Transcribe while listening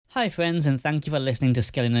Hi friends, and thank you for listening to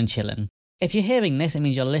Skillin' and Chillin'. If you're hearing this, it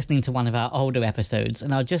means you're listening to one of our older episodes,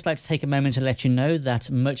 and I'd just like to take a moment to let you know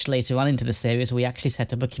that much later on into the series, we actually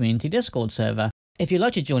set up a community Discord server. If you'd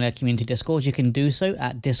like to join our community Discord, you can do so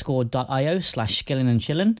at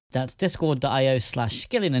discord.io/skillinandchillin'. That's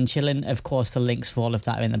discord.io/skillinandchillin'. Of course, the links for all of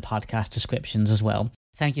that are in the podcast descriptions as well.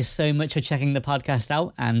 Thank you so much for checking the podcast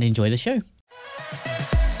out, and enjoy the show.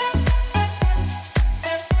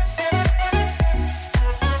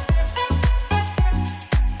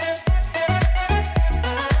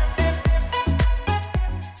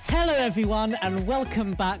 Everyone, and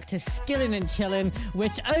welcome back to Skillin' and Chillin',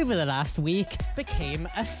 which over the last week became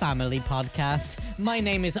a family podcast. My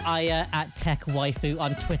name is Aya at Tech Waifu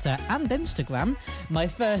on Twitter and Instagram. My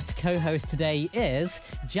first co-host today is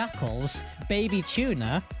Jackals Baby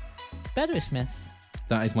Tuna Beddoesmith.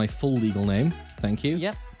 That is my full legal name. Thank you.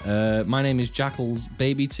 Yep. My name is Jackals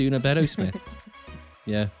Baby Tuna Beddoesmith.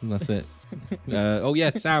 Yeah, that's it.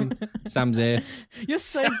 Sam's here. You're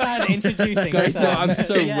so bad at introducing No, Sam. I'm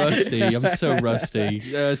so rusty.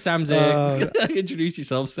 Sam's here. Introduce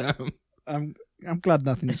yourself, Sam. I'm glad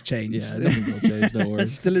nothing's changed. Yeah, nothing will change, don't worry.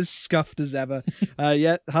 It's still as scuffed as ever.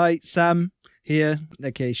 Hi, Sam here,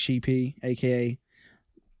 aka Sheepy, aka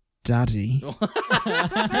Daddy.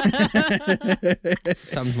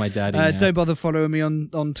 Sam's my daddy now. Don't bother following me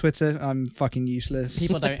on Twitter. I'm fucking useless.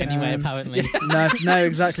 People don't anyway, apparently. No,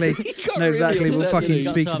 exactly. No, exactly. really We'll upset, fucking dude.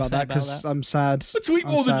 speak I'm so about that upset because about I'm sad. I tweet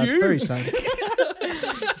I'm more than sad. you. Very sad.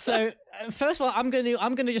 So, first of all, I'm going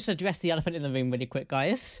to just address the elephant in the room really quick,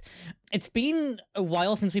 guys. It's been a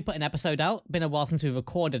while since we put an episode out, been a while since we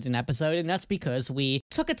recorded an episode, and that's because we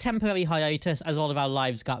took a temporary hiatus as all of our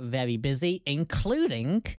lives got very busy,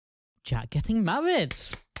 including Jack getting married.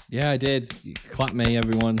 Yeah, I did. Clap me,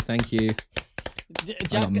 everyone. Thank you. I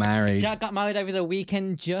got married. Jack got married over the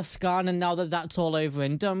weekend, just gone, and now that that's all over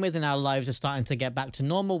and done with and our lives are starting to get back to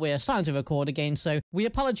normal, we're starting to record again, so we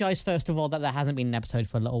apologise first of all that there hasn't been an episode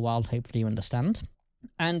for a little while. Hopefully you understand.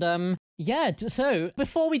 And so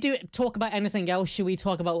before we talk about anything else, should we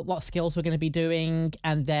talk about what skills we're going to be doing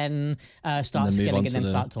and then start skilling and then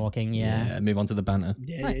start talking? Yeah, move on to the banter.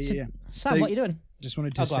 Yeah. Sam, what are you doing? Just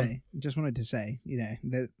wanted to say, you know,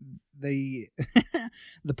 the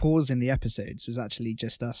pause in the episodes was actually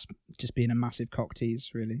just us just being a massive cock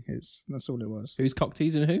tease, really. That's all it was. Who's cock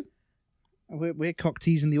teasing who? We're cock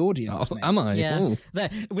teasing the audience. Oh, am I? Yeah. Oh.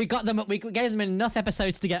 We gave them enough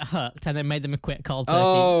episodes to get hooked and then made them a quick cold turkey.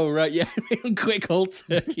 Oh, right, yeah. Quick cold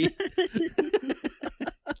turkey.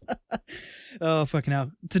 Oh, fucking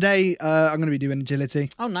hell. Today, I'm going to be doing agility.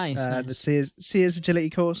 Oh, nice. The Sears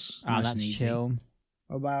agility course. Oh, Nice that's and easy. chill.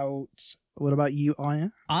 What about you, Aya?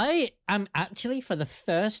 I am actually, for the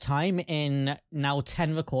first time in now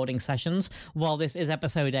 10 recording sessions, while this is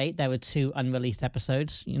episode 8, there were 2 unreleased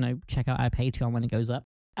episodes. You know, check out our Patreon when it goes up.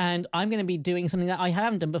 And I'm going to be doing something that I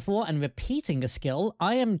haven't done before and repeating a skill.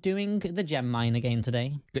 I am doing the gem mine again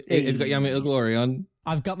today. It's got Yami Glory on.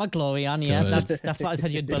 I've got my glory on, yeah. Good. That's what I said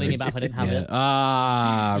you'd bully me about if I didn't have it.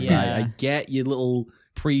 Ah, Yeah. right. I get your little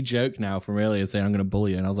pre-joke now from earlier saying I'm going to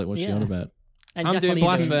bully you. And I was like, what's she on about? And I'm Jack, doing what are you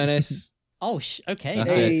Blast doing? Furnace. Oh, okay.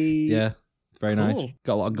 That's Hey. it. Yeah. Very nice. Cool.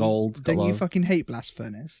 Got a lot of gold. Don't you fucking hate Blast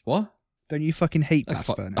Furnace? What? Don't you fucking hate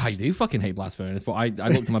Blast Furnace? I do fucking hate Blast Furnace, but I looked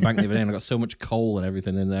at my bank the other day and I got so much coal and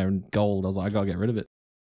everything in there and gold. I was like, I got to get rid of it.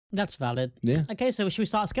 That's valid. Yeah. Okay, so should we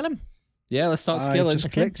start skilling? Yeah, let's start I skilling.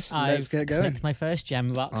 just clicked. Let's get going. Clicked my first gem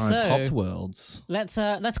box. I've So hopped worlds. let's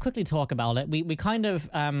quickly talk about it. We kind of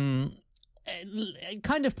it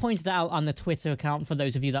kind of pointed out on the Twitter account for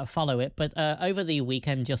those of you that follow it, but over the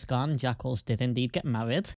weekend just gone, Jackals did indeed get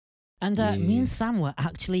married. And me and Sam were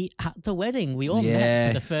actually at the wedding. We all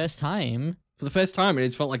met for the Yes. first time. For the first time, it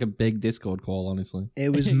just felt like a big Discord call, honestly. It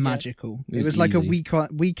was Yeah. magical. It It was was like a easy.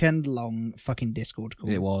 weekend long fucking Discord call.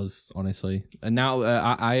 It was, honestly. And now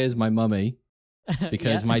Aya's my mummy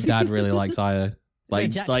because Yeah. my dad really likes Aya.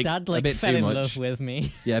 Jack's dad a bit fell too in much. love with me.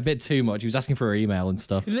 Yeah, a bit too much. He was asking for her email and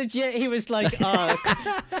stuff. Legit, he was like,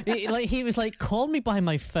 he was like, call me by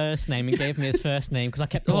my first name, and gave me his first name because I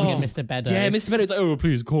kept calling him Mr. Beddo. Yeah, Mr. Bennett was like, oh,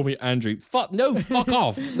 please call me Andrew. Fuck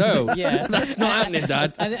off. No. Yeah. That's not happening,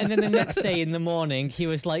 Dad. And then the next day in the morning, he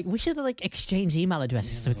was like, we should like exchange email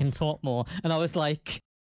addresses so we can talk more. And I was like,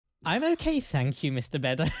 I'm okay, thank you, Mr.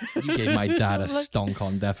 Beddo. You gave my dad a stonk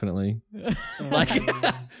on, definitely. Like,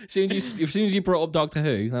 as soon as you brought up Doctor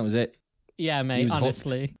Who, that was it. Yeah, He mate, was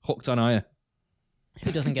honestly. hooked on Aya.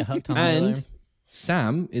 Who doesn't get hooked on And Halo?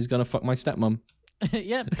 Sam is going to fuck my stepmom.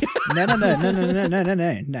 Yep. No.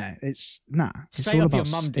 It's Straight all up your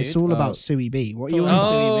about mum, dude. it's all Oh. about Suey B. What It's you all want?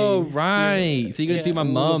 about Oh, Suey B. right. Yeah. So you're going to see my All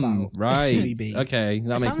mum. about Right. Suey B. Okay, that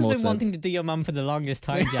makes Sam's more been sense. wanting to do your mum for the longest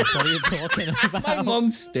time, Jack. What are you talking about? My mum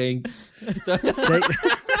stinks.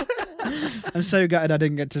 I'm so gutted I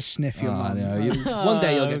didn't get to sniff your Oh, mum. no, I was- one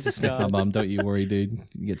day you'll get to sniff my God. mum. Don't you worry, dude.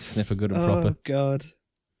 You get to sniff her good and Oh proper. God.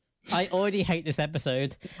 I already hate this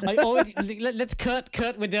episode. Let's cut.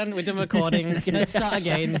 We're done recording. Let's start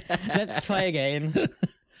again. Let's try again.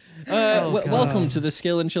 God. Welcome to the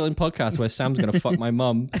Skill and Chilling podcast where Sam's going to fuck my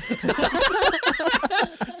mum.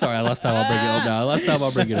 Sorry, last time I'll bring it up now. Last time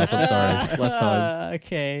I'll bring it up. I'm sorry. Last time.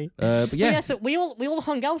 Okay. But yeah. So we all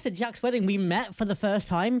hung out at Jack's wedding. We met for the first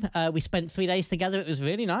time. We spent 3 days together. It was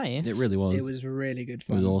really nice. It really was. It was really good It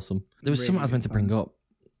fun. was awesome. There was Really something I was meant to good bring fun. up.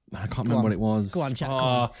 I can't remember what it was. Go on, Jack, go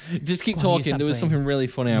on. Just keep Go on, use talking. that There was brain. something really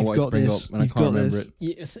funny I You've wanted to got bring this. up, and I You've can't got remember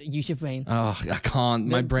this. it. Use your brain. Oh, I can't.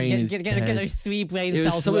 My brain get, is get dead. those 3 brain It was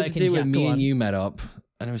cells something working. to do with Jack, me go on. and you met up,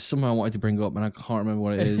 and it was something I wanted to bring up, and I can't remember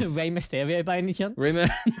what it is. Rey Mysterio by any chance?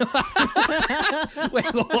 Remember? Wait,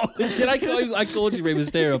 what? Did I call you? I called you Rey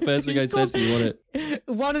Mysterio first thing I said to you,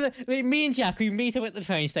 wasn't it? Me and Jack, we meet him at the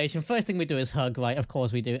train station. First thing we do is hug, right? Of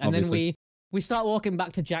course we do. And Obviously. then we start walking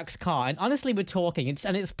back to Jack's car, and honestly, we're talking.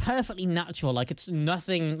 It's perfectly natural. Like, it's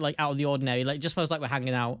nothing like out of the ordinary. Like, it just feels like we're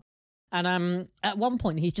hanging out. And at one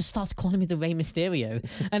point, he just starts calling me the Rey Mysterio.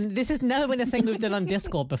 And this has never been a thing we've done on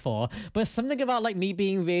Discord before. But something about like me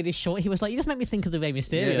being really short, he was like, "You just make me think of the Rey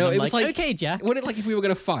Mysterio." Yeah, no, and I'm it was like- okay, Jack. Wouldn't it like if we were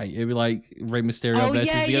going to fight? It'd be like Rey Mysterio Oh, versus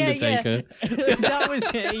yeah, The yeah, Undertaker. yeah. That was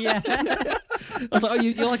it, yeah. I was like, oh,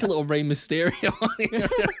 you're like a little Rey Mysterio.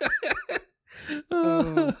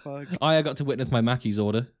 Oh fuck. I got to witness my Mackey's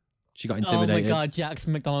order. She got Oh my intimidated. god, Jack's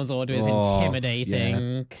McDonald's order is Oh,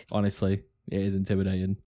 intimidating. Honestly, it is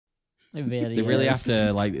intimidating. It really They really have is.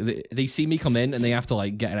 to like. They see me come in and they have to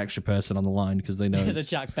like get an extra person on the line because they know The it's-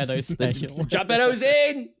 Jack Beddoes special. Jack Beddoes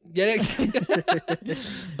in. Get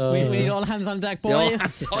it? We need all hands on deck, They all boys.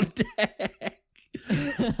 hands on deck.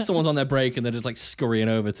 Someone's on their break and they're just like scurrying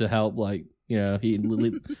over to help, like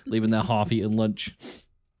leaving their half-eaten lunch.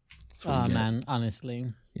 That's what Oh you get. man, honestly,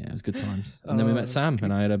 Yeah, it was good times. And then we met Sam,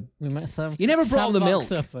 and I had a. we met Sam. You never brought Sam up the milk.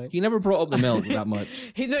 rocks up, right? You never brought up the milk that much.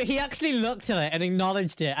 He actually looked at it and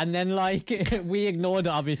acknowledged it, and then like we ignored it.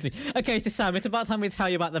 Obviously, okay. So Sam, it's about time we tell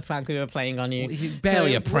you about the prank we were playing on you. He's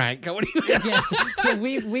barely So, a prank. What do you Yes. So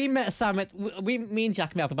we met Sam at me and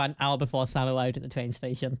Jack met up about an hour before Sam arrived at the train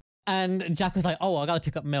station. And Jack was like, "Oh, I gotta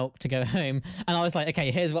pick up milk to go home." And I was like, "Okay,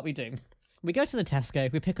 here's what we do. We go to the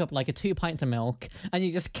Tesco, we pick up like a 2 pints of milk, and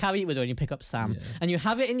you just carry it with you and you pick up Sam. And you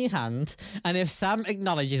have it in your hand, and if Sam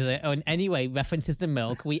acknowledges it or in any way references the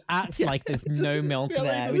milk, we act like there's no milk like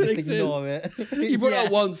there. it We just doesn't ignore it. He brought it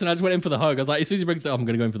up once, and I just went in for the hug. I was like, as soon as he brings it up, I'm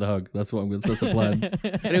going to go in for the hug. That's what I'm going to. That's the plan.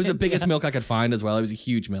 And it was the biggest milk I could find as well. It was a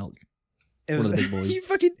huge milk. It One was, of the big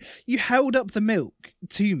boys. you held up the milk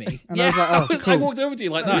to me, and I was like, "Oh, I cool." walked over to you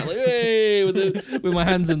like that, like, hey, with my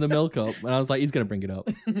hands in the milk cup, and I was like, he's going to bring it up.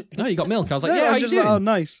 Oh, you got milk? I was like, No, yeah, I how was you just like, "Oh, doing?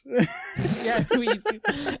 nice."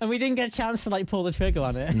 And we didn't get a chance to like pull the trigger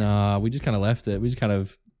on it. Nah, we just kind of left it. We just kind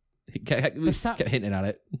of kept Sam- hinting at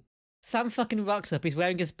it. Sam fucking rocks up. He's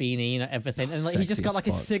wearing his beanie, everything, and like he Sexy just got as like a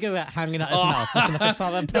fuck. cigarette hanging out his mouth, looking like a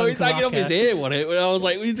proper No, he's punk hanging off his rocker. ear, wasn't it? When I was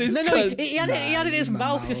like, who's this? No, cunt? he had it in his in my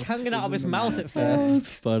mouth, just mouth. hanging out of It's his in my mouth mouth. at first.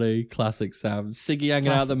 It's funny. Classic Sam. Siggy hanging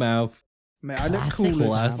out the Classic. mouth. Mate, I look Classic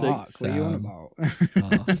cool as Sam. fuck. What are you on Sam.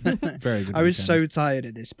 about? Oh, very good. I was so weekend. tired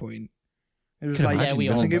at this point. It was Could like imagine we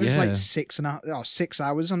I all think it was were. like Yeah. 6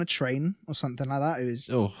 hours on a train or something like that.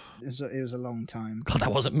 Oh, It was a long time. God,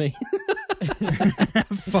 that wasn't me.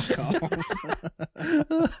 Fuck off.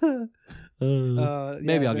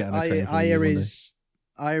 Maybe I'll get on a train for you one day.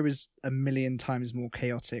 Aya is a million times more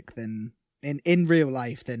chaotic than in real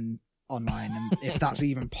life than online, and if that's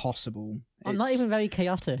even possible. I'm not it's- even very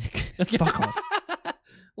chaotic. fuck off.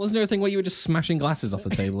 Wasn't there a thing where you were just smashing glasses off the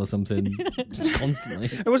table or something, just constantly?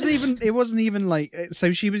 It wasn't even like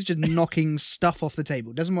so. She was just knocking stuff off the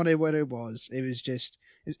table. Doesn't matter what it was. It was just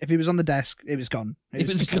if it was on the desk, it was gone. It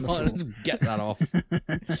was just on the floor. gone. Get that off.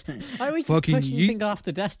 I always just Fucking push anything yeet. off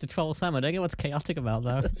the desk to troll Sam. I don't get what's chaotic about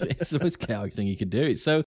that. It's the most chaotic thing you could do. It's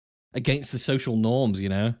so against the social norms, you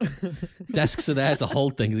know. Desks are there to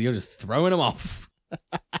hold things, and you're just throwing them off.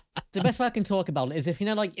 The best way I can talk about it is if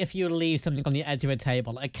like if you leave something on the edge of a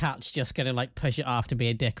table, a cat's just gonna like push it off to be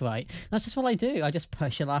a dick, right? That's just what I do. I just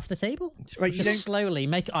push it off the table. Right, you Just don't. slowly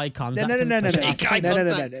make eye contact.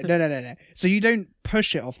 No. So you don't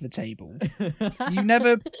push it off the table. You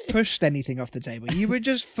never pushed anything off the table. You were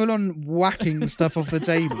just full on whacking stuff off the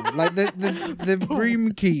table, like the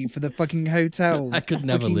room key for the fucking hotel. I could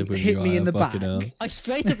never fucking live with hit you. me in the back. hell. I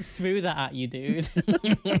straight up threw that at you, dude.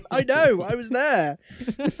 I know. I was there.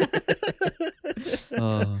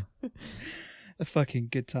 Oh, Fucking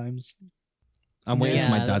good times. I'm waiting for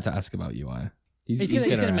my Yeah. dad to ask about you, Aya. He's gonna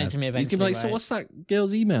ask. mention me He's gonna be eventually, like, so right? what's that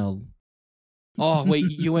girl's email? Oh, wait,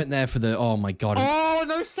 you weren't there for the... Oh, my God. Oh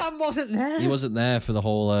no, Sam wasn't there. He wasn't there for the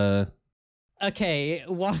whole... Okay,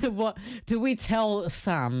 what do we tell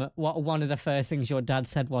Sam what one of the first things your dad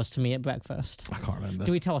said was to me at breakfast? I can't remember.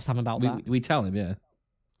 Do we tell Sam about that? We tell him, yeah.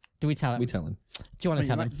 Do we tell him? We tell him. Do you want to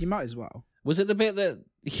tell him? You might as well. Was it the bit that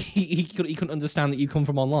he couldn't understand that you come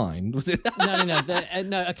from online? Was it?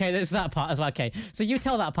 No. Okay, there's that part as well. Okay, so you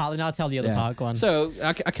tell that part, and I'll tell the other Yeah. part. Go on. So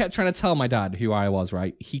I kept trying to tell my dad who I was,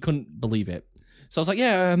 right? He couldn't believe it. So I was like,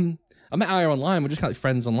 yeah, I met Aya online. We're just kind of like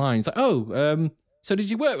friends online. He's like, oh, so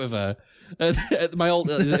did you work with her?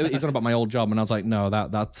 He's on about my old job, and I was like, no,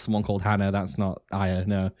 that's someone called Hannah. That's not Aya.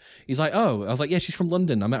 No. He's like, oh, I was like, yeah, she's from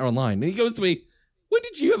London. I met her online. And he goes to me, when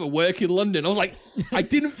did you ever work in London? I was like, I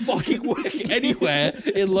didn't fucking work anywhere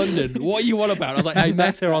in London. What are you on about? I was like, I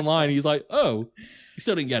met her online. He's like, oh. He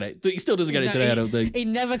still didn't get it. He still doesn't get it today, I don't think. He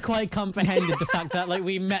never quite comprehended the fact that like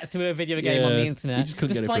we met through a video game on the Yeah, internet, he just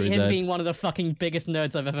couldn't get it despite through his him head. being one of the fucking biggest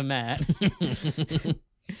nerds I've ever met.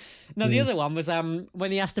 No, the other one was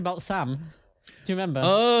when he asked about Sam. Do you remember?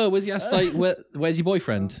 Oh, was he asked, like, where's your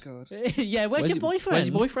boyfriend? God. Yeah, where's your boyfriend? Where's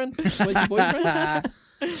your boyfriend? Where's your boyfriend?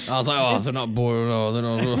 I was like, oh, they're not boy. No,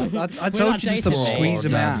 they're not. I told you to stop dating, mate.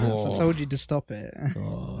 squeezing my Oh, ass. I Dad. told you to stop it.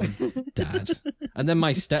 Oh, Dad. And then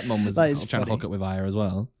my stepmom was That is trying to funny. hook up with Aya as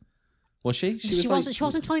well. Was she? She like,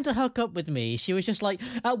 wasn't trying to hook up with me. She was just like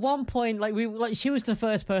at one point she was the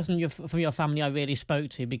first person from your family I really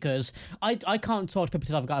spoke to because I can't talk to people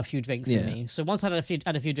until I've got a few drinks in Yeah. me. So once I had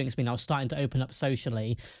a few drinks in me and I was starting to open up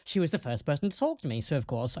socially, she was the first person to talk to me. So of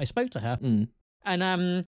course I spoke to her. Mm.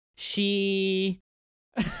 And she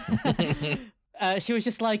she was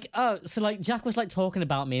just like, oh, so like Jack was like talking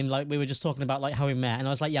about me and like we were just talking about like how we met and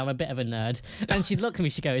I was like, yeah, I'm a bit of a nerd. And she looked at me,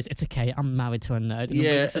 she goes, it's okay, I'm married to a nerd. And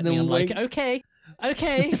Yeah, winks at and then me, I'm like, winked. okay.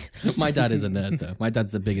 My dad is a nerd, though. My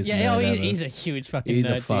dad's the biggest nerd Yeah, ever. he's a huge fucking He's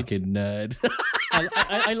nerd. a fucking nerd.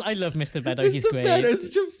 I love Mr. Beddoe. He's Mr. great.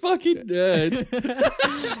 Beddoe's such a fucking nerd.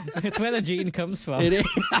 It's where the gene comes from. It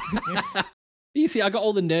is. You see, I got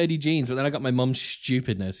all the nerdy genes, but then I got my mum's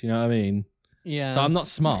stupidness, you know what I mean? Yeah. So I'm not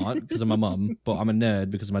smart because of my mum, but I'm a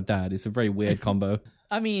nerd because of my dad. It's a very weird combo.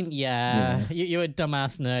 I mean, yeah. You're a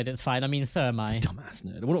dumbass nerd. It's fine. I mean, so am I. Dumbass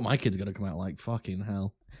nerd. I wonder what my kid's going to come out like. Fucking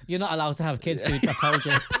hell. You're not allowed to have kids, dude. I told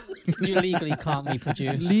you. You legally can't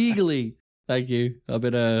reproduce. Legally. Thank you. I've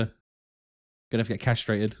been gonna have to get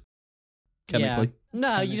castrated. Chemically. Yeah.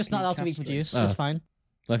 No, you're just not allowed to Chemically reproduce. Oh. It's fine.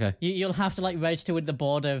 Okay. You'll have to like register with the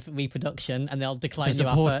board of reproduction, and they'll decline There's your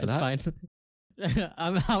a board offer. for It's fine.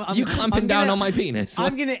 I'm You clamping down on my penis?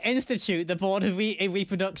 I'm going to institute the board of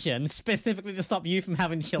reproduction specifically to stop you from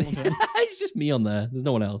having children. It's just me on there. There's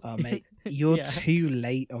no one else. Oh mate, you're Yeah. too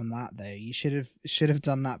late on that though. You should have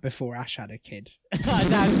done that before Ash had a kid.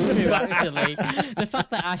 That's true, actually. The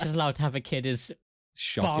fact that Ash is allowed to have a kid is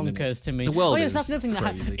Shocking. isn't it? bonkers to me. The world yes, is that's another thing that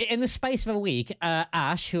crazy. happened. In the space of a week,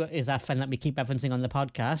 Ash, who is our friend that we keep referencing on the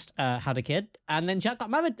podcast, had a kid, and then Jack got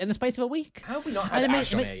married in the space of a week. How have we not And had it ma-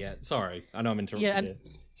 Ash it on ma- here yet? Sorry. I know I'm interrupting Yeah, and- you.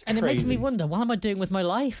 It's And it makes me crazy. wonder, what am I doing with my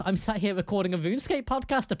life? I'm sat here recording a RuneScape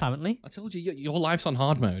podcast, apparently. I told you, your life's on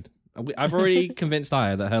hard mode. I've already convinced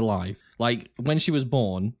Aya that her life, like when she was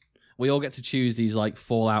born, we all get to choose these like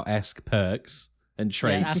Fallout-esque perks and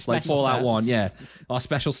traits, our like special Fallout stats. 1, yeah, our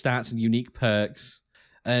special stats and unique perks.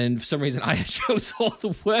 And for some reason, I chose all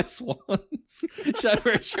the worst ones. So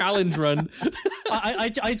for a challenge run,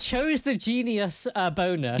 I chose the genius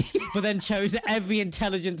bonus, but then chose every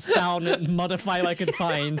intelligence down modifier I could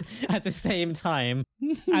find at the same time.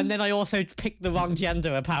 And then I also picked the wrong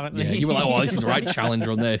gender, apparently. yeah, you were like, "Oh, this is the right challenge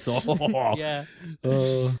on this." Oh, Yeah.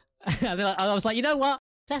 oh. And then I was like, you know what?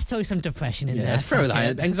 Let's throw some depression in yeah. there. Let's throw Fuck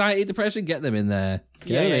it. that anxiety, depression. Get them in there.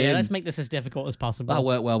 Yeah, Get them in. let's make this as difficult as possible. That'll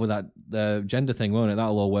work well with that gender thing, won't it?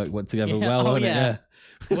 That'll all work together Yeah, well, oh, won't yeah. it?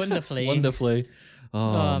 Yeah. Wonderfully. Wonderfully. Oh,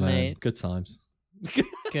 Oh, man. mate. Good times.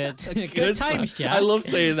 Good. Good times, Jack. I love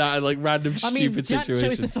saying that in like random I mean, stupid Jack chose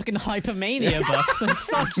the situations. fucking hypermania buff, so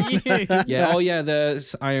fuck you. Yeah, oh yeah,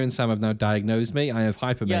 the Aya and Sam have now diagnosed me. I have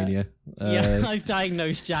hypermania. Yeah, I've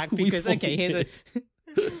diagnosed Jack we because, fully okay, here's a...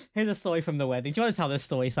 Here's a story from the wedding. Do you want to tell this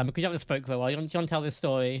story, Sam? Because you haven't spoken for a while. Do you want to tell this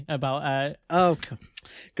story about... Oh,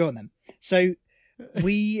 go on then. So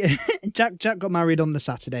we Jack got married on the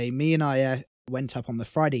Saturday. Me and I went up on the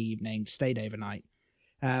Friday evening, stayed overnight.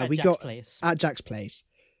 at Jack's place? At Jack's place.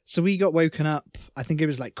 So we got woken up. I think it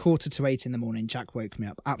was like 7:45 in the morning. Jack woke me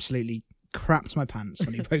up. Absolutely crapped my pants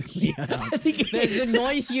when he woke me up. The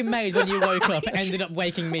noise you made when you woke up ended up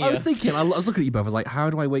waking me I was up. thinking, I was looking at you both. I was like, how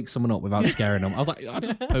do I wake someone up without scaring them? I was like, I'll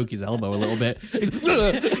just poke his elbow a little bit.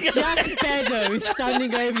 Jack Beddoe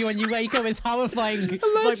standing over you when you wake up is horrifying,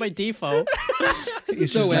 like by default.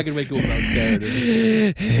 There's no way I can wake up without scaring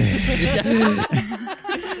him.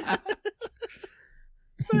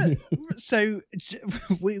 So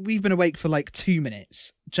we've been awake for like 2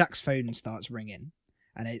 minutes. Jack's phone starts ringing,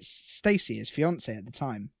 and it's Stacey, his fiance at the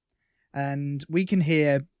time. And we can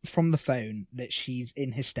hear from the phone that she's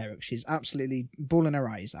in hysterics. She's absolutely bawling her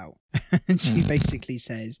eyes out. And she basically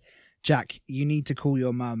says, Jack, you need to call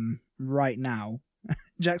your mum right now.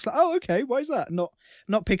 Jack's like, oh, okay, why is that?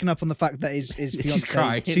 Not picking up on the fact that his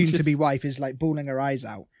fiance, soon-to-be wife, is like bawling her eyes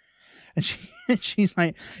out. And she's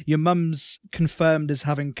like, your mum's confirmed as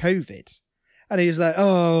having COVID. And he's like,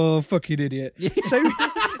 oh, fucking idiot.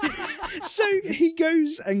 So he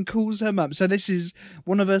goes and calls her mum. So this is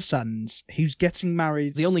one of her sons who's getting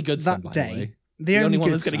married The only good that son, by day. the way. The only one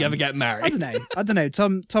good that's going to son. ever get married. I don't know.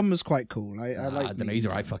 Tom was quite cool. I like. I don't know. He's a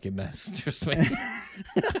right fucking mess. Trust me.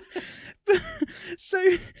 So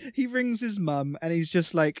he rings his mum and he's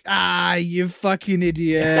just like, you fucking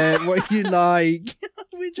idiot. What you like?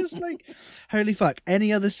 We're just like, holy fuck.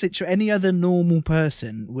 Any other normal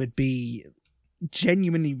person would be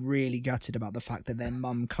genuinely really gutted about the fact that their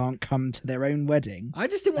mum can't come to their own wedding. I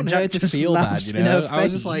just didn't want And her Jack to just feel bad, laughs you in know? her I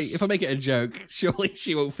was just like, face. if I make it a joke, surely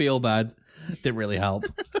she won't feel bad. Didn't really help.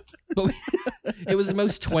 But it was the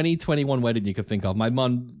most 2021 wedding you could think of. My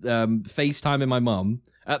mum, FaceTiming my mum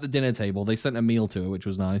at the dinner table. They sent a meal to her, which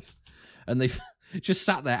was nice. And they just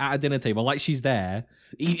sat there at a dinner table like she's there.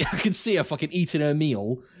 I could see her fucking eating her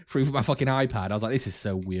meal through my fucking iPad. I was like, this is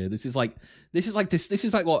so weird. This is like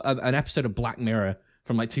what an episode of Black Mirror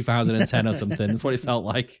from like 2010 or something. That's what it felt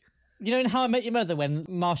like. You know in How I Met Your Mother when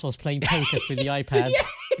Marshall's playing poker through the iPads?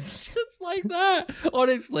 Yeah, it's just like that.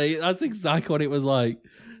 Honestly, that's exactly what it was like.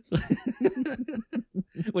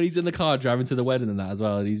 When he's in the car driving to the wedding and that as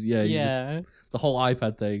well. And he's just, the whole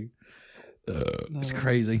iPad thing. It's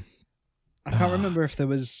crazy. I can't remember if there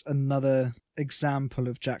was another example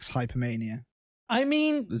of Jack's hypermania. I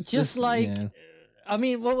mean,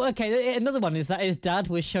 okay, another one is that his dad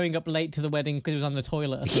was showing up late to the wedding because he was on the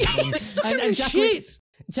toilet or something. And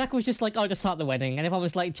Jack was just like, oh, just start the wedding. And everyone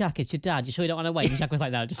was like, Jack, it's your dad. You sure you don't want to wait? And Jack was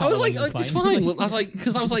like, no, just start the wedding. It's fine.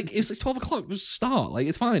 I was like, it's 12 o'clock, just start. Like,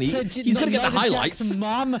 it's fine. He's going to get the highlights. Jack's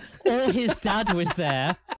mum or his dad was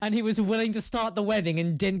there and he was willing to start the wedding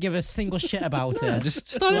and didn't give a single shit about it. Just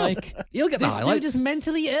start it. You'll get the highlights. This dude is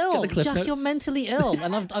mentally ill. Jack, notes. you're mentally ill.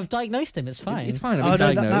 And I've diagnosed him. It's fine. It's fine. I've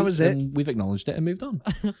been diagnosed, that was it. And we've acknowledged it and moved on.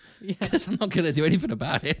 Because I'm not going to do anything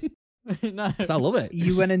about it. No. Because I love it.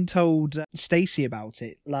 You went and told Stacey about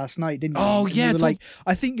it last night, didn't you? Oh, And yeah, you were like,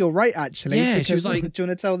 I think you're right, actually. Yeah, she was like- do you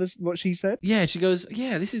want to tell this what she said? Yeah, she goes,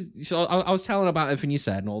 yeah, this is... So I was telling her about everything you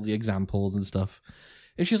said and all the examples and stuff.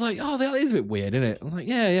 And she's like, oh, that is a bit weird, isn't it? I was like,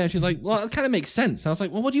 yeah. She's like, well, it kind of makes sense. And I was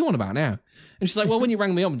like, well, what do you want about now? And she's like, well, when you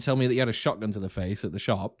rang me up and told me that you had a shotgun to the face at the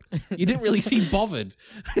shop, you didn't really seem bothered.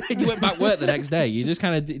 And you went back to work the next day. You just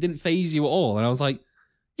kind of, it didn't faze you at all. And I was like,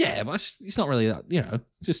 yeah, but it's not really that,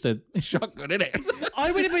 just a shotgun, innit?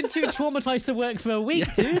 I would have been too traumatized to work for a week,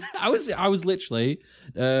 dude. I was literally,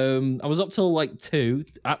 I was up till like 2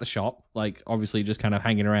 at the shop, like obviously just kind of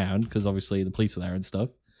hanging around because obviously the police were there and stuff.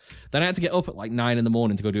 Then I had to get up at like 9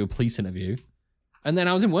 a.m. to go do a police interview. And then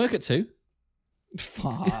I was in work at 2.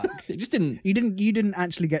 Fuck. It just didn't. You didn't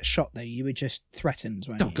actually get shot though. You were just threatened,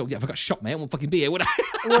 weren't Oh you? god, yeah, if I got shot, mate, I won't fucking be here, would I?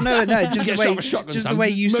 Well, no, just Get the shot way, with a shotgun, just Sam. the way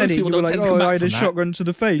you Most said it. You people were don't like, tend to come "Oh, back I had a from that." shotgun to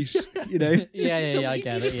the face," you know. Yeah, I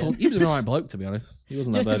get it. Yeah. He was an alright bloke, to be honest. He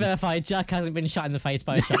wasn't Just that to bad. verify, Jack hasn't been shot in the face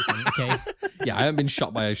by a shotgun, okay? Yeah, I haven't been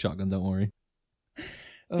shot by a shotgun, don't worry.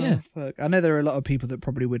 Oh, Yeah. fuck. I know there are a lot of people that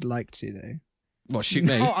probably would like to though. What, shoot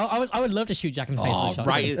me? Oh, I would love to shoot Jack in the face with a shotgun.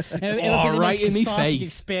 right, It would be the right most in me cathartic face.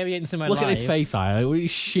 experience in my Look life. at this face, I. Will you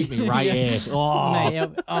shoot me right Yeah. here? Oh, Mate,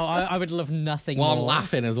 I would love nothing while I'm more.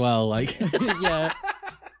 laughing as well, like. Yeah.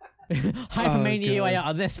 Hypermania God. you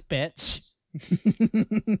out of this bitch.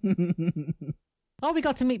 Oh, we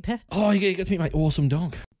got to meet Pip. Oh, you get to meet my awesome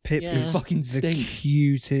dog. Pip Yeah. is Fucking the stinks.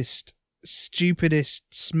 cutest, stupidest,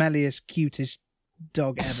 smelliest, cutest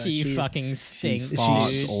dog ever. She is- fucking She stinks.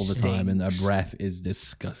 farts all the time, and her stinks. breath is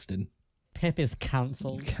disgusting. Pip is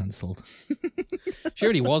cancelled. Cancelled. She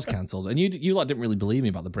already was cancelled, and you like didn't really believe me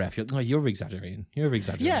about the breath. You're like, oh, you're exaggerating. You're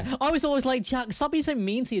exaggerating. Yeah, I was always like, Jack, stop being so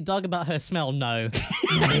mean to your dog about her smell. No.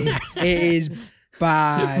 It is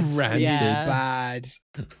bad. Rancid. Yeah. Bad.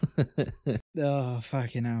 Oh,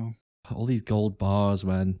 fucking hell. All these gold bars,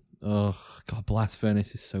 man. Oh god, blast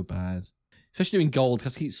furnace is so bad. Especially doing gold,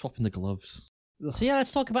 because I keep swapping the gloves. So yeah,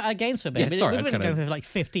 let's talk about our games for a bit. Yeah, sorry, We've been I'm going kinda- for like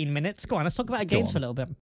 15 minutes. Go on, let's talk about our Go games on. for a little bit.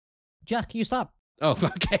 Jack, you start. Oh,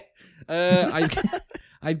 okay.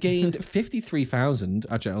 I've gained 53,000.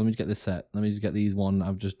 Actually, let me get this set. Let me just get these one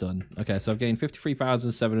I've just done. Okay, so I've gained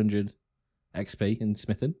 53,700 XP in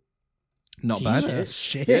smithing. Not bad. Jesus.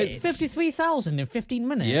 Shit. Yeah, 53,000 in 15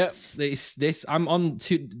 minutes. Yep. This I'm on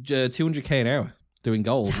 200k an hour doing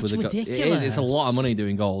gold. That's with ridiculous. It's a lot of money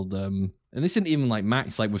doing gold. And this isn't even like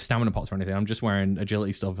max, like with stamina pots or anything. I'm just wearing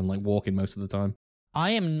agility stuff and like walking most of the time.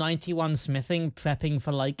 I am 91 smithing, prepping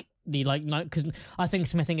for like the because I think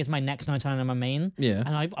smithing is my next 99 on my main. Yeah.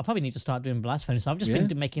 And I probably need to start doing blast furnace. So I've just Yeah.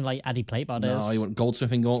 been making like addy plate butters. No, you want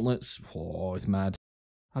goldsmithing gauntlets? Oh, it's mad.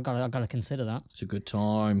 I gotta consider that. It's a good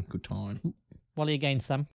time. Good time. What are you against,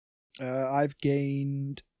 Sam? I've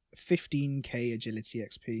gained 15k agility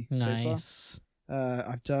XP so Nice. far.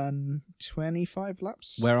 I've done 25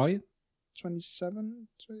 laps. Where are you? 27?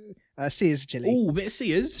 Sears agility. Oh, bit of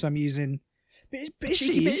Sears. So I'm using bit of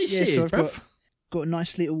Cheeky bit Sears. of Yeah, so Sears, I've bruv. got a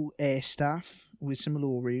nice little air staff with some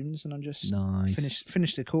little runes, and I'm just Nice.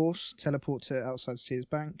 finish the course, teleport to outside Sears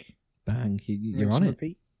Bank. Bang. You're rinse on and it.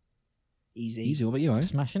 repeat. Easy. Easy. What about you, eh?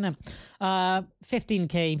 Smashing it.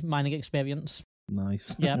 15k mining experience.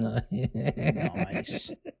 Nice. Yeah.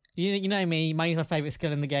 Nice. You know me, mining's my favourite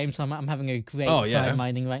skill in the game, so I'm having a great Oh, yeah. time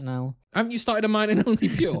mining right now. Haven't you started a mining only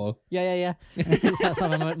pure? Yeah. It's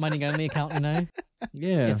like my mining only account, you know.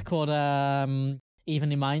 Yeah. It's called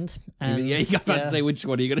Evenly Mined. And, Yeah, you got to say which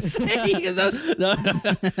one are you going to say? 'Cause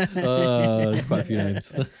there's quite a few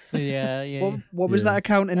names. Yeah. What was Yeah. that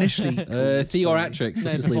account initially? Theoratrix. No,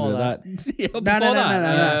 Let's just leave it before at that. Yeah, No. before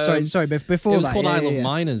that, Sorry. Before It was that, called yeah, I yeah, Love yeah.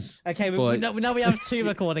 Miners. Okay, But- now we have 2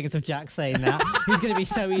 recordings of Jack saying that. He's going to be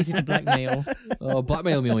so easy to blackmail. Oh,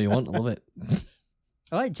 blackmail me all you want. I love it.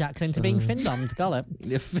 All right, Jack's into being fin-dommed. Got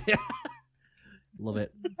it. Love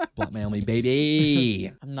it. Blackmail me,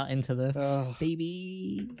 baby. I'm not into this. Oh,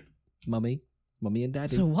 Baby. Mummy and daddy.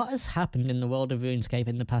 So what has happened in the world of RuneScape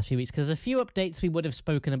in the past few weeks? Because there's a few updates we would have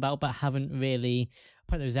spoken about but haven't really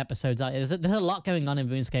put those episodes out. There's a lot going on in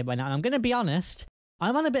RuneScape right now, and I'm going to be honest,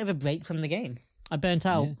 I'm on a bit of a break from the game. I burnt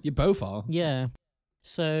out. Yeah, you both are. Yeah.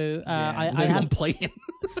 So I I'm playing.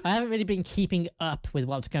 haven't really been keeping up with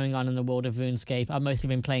what's going on in the world of RuneScape. I've mostly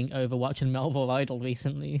been playing Overwatch and Melville Idol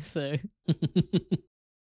recently, so...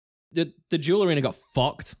 The Jewel Arena got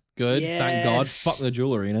fucked. Good, thank God. Yes. Fuck the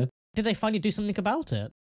Jewel Arena. Did they finally do something about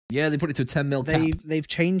it? Yeah, they put it to a 10 mil cap they've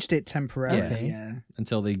changed it temporarily. Yeah.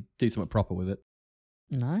 until they do something proper with it.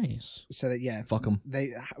 Nice. So that Fuck them.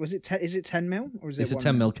 is it 10 mil or is it It's a 1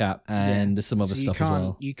 10 mil cap and there's some other So stuff as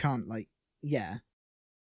well. You can't Can't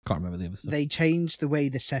remember the other stuff. They changed the way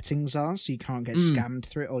the settings are, so you can't get scammed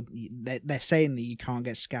through it. Or they're saying that you can't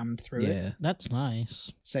get scammed through it. Yeah. That's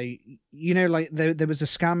nice. So like there was a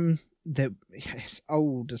scam that it's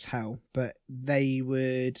old as hell, but a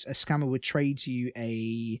scammer would trade you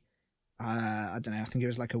a I don't know, I think it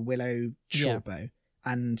was like a willow short bow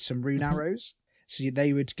and some rune arrows. So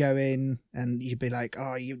they would go in and you'd be like,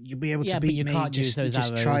 oh, you'll be able to But beat you me. can't use those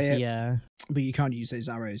just arrows. try it. Yeah. But you can't use those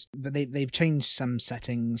arrows. But they've changed some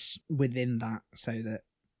settings within that so that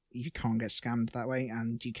you can't get scammed that way,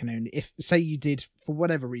 and you can only, if say you did for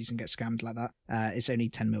whatever reason get scammed like that, it's only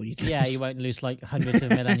 10 mil you Yeah, you won't lose like hundreds of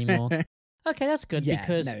mil anymore. Okay, that's good Yeah,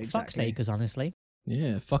 because no, fuck exactly. Stakers, honestly.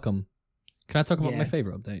 Yeah, fuck them. Can I talk about Yeah. my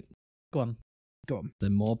favourite update? Go on. Go on. The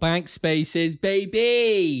more bank spaces,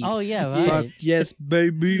 baby! Oh, yeah, right. Fuck yes,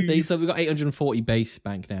 baby. So we've got 840 base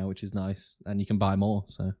bank now, which is nice, and you can buy more.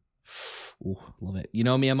 So, ooh, love it. You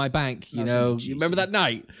know me and my bank. You That's know, juicy. you remember that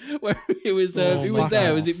night where it was Oh, who was fuck there?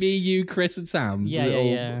 off. Was it me, you, Chris, and Sam? Yeah, The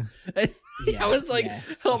yeah. I was like, yeah.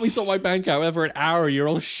 help me sort my bank out. Over an hour, you're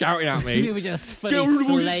all shouting at We me. were just Get fully rid of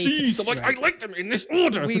all your slated. seeds. I'm like, I like them in this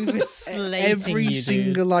order. We were slating Every you, dude.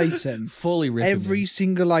 single item. Fully ripping Every them.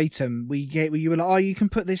 single item you were like, oh, you can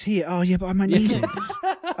put this here. Oh, yeah, but I might need it.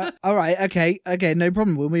 All right, okay, no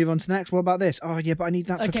problem. We'll move on to the next. What about this? Oh, yeah, but I need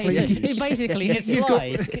that for Okay, so clean. basically it's You've got-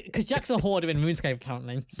 like because Jack's a hoarder in RuneScape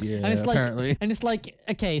currently, Yeah, and it's like, apparently.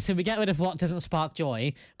 okay, so we get rid of what doesn't spark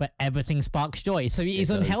joy, but everything sparks joy, so he's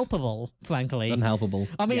does. unhelpable, frankly. Unhelpable.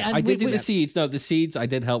 I mean, and I did we- do the seeds. No, the seeds, I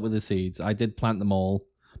did help with the seeds. I did plant them all.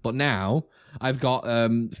 But now I've got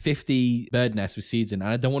 50 bird nests with seeds in, and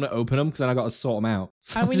I don't want to open them because then I got to sort them out.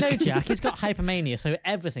 So And I'm we just know gonna- Jack, he's got hypermania, so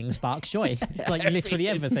everything sparks joy. Like literally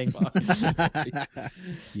everything.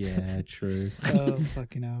 Yeah, true. Oh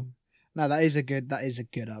fucking hell! No, that is a good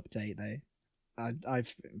update though.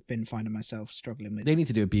 I've been finding myself struggling with. They need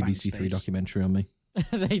to do a BBC Three Bankspace. documentary on me.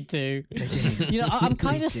 They do. They do. You know, I'm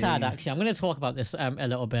kind They of sad do. actually. I'm going to talk about this a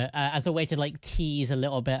little bit as a way to like tease a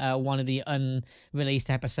little bit one of the unreleased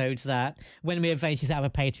episodes that when we eventually set up a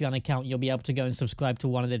Patreon account, you'll be able to go and subscribe to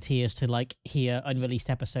one of the tiers to like hear unreleased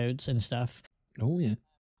episodes and stuff. Oh yeah.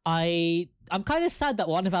 I'm kind of sad that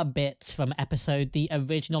one of our bits from the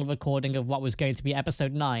original recording of what was going to be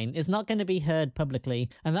episode 9 is not going to be heard publicly,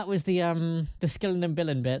 and that was the Skilling and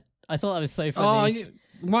Billing bit. I thought that was so funny.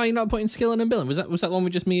 Why are you not putting Skilling and Billing? Was that one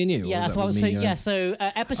with just me and you? Yeah, or that's was what that I was with me saying. and Yeah, so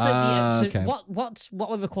episode. okay. What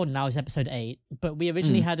we're recording now is episode 8, but we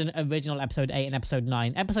originally had an original episode 8 and episode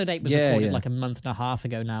 9. Episode 8 was recorded yeah. like a month and a half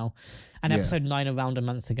ago now, and Yeah. episode 9 around a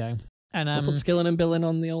month ago. And We'll put Skilling and Billing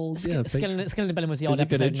on the old. Skilling and Billing was the It old was a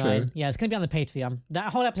good episode intro. 9. Yeah, it's going to be on the Patreon.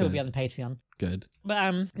 That whole episode will be on the Patreon. Good.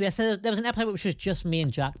 But yeah, so there was an episode which was just me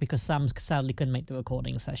and Jack because Sam sadly couldn't make the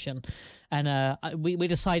recording session, and we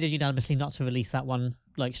decided unanimously not to release that one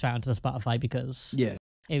like straight onto the Spotify because Yeah.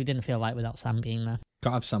 it didn't feel right without Sam being there.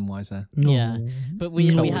 Gotta have Samwise there. Yeah, but we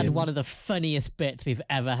No. had one of the funniest bits we've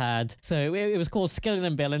ever had. So it was called Skilling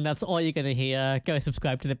and Billing. That's all you're gonna hear. Go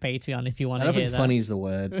subscribe to the Patreon if you want I to don't hear think that. funny is the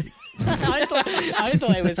word. I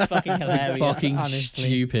thought it was fucking hilarious. Fucking honestly.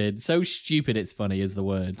 stupid. So stupid it's funny is the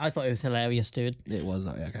word. I thought it was hilarious, dude. It was.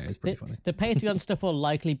 Okay, it was pretty funny. The Patreon stuff will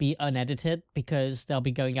likely be unedited because they'll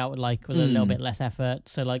be going out with a little bit less effort.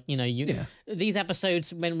 So like, you know, Yeah. these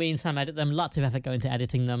episodes, when we and Sam edit them, lots of effort go into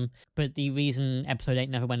editing them. But the reason episode 8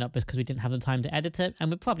 never went up is because we didn't have the time to edit it, and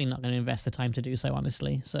we're probably not going to invest the time to do so,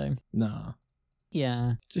 honestly. So Nah.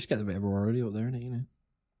 yeah. Just get a bit of already up there, innit, you know?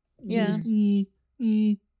 Yeah.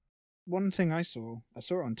 One thing I saw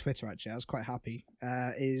it on Twitter actually, I was quite happy,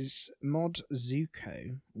 is Mod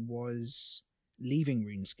Zuko was leaving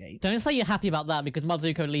RuneScape. Don't say you're happy about that because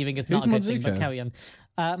Modzuko leaving is Who's not a good thing, but Modzuko? carry on.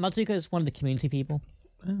 Modzuko is one of the community people.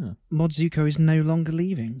 Ah. Mod Zuko is no longer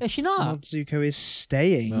leaving. Is she not? Mod Zuko is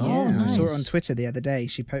staying. Oh, yeah, I saw it nice. on Twitter the other day.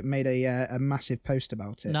 She made a massive post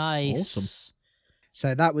about it. Nice. Awesome.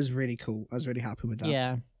 So that was really cool. I was really happy with that.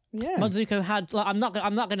 Yeah. Yeah. Modzuko had. Like, I'm not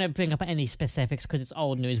going to bring up any specifics because it's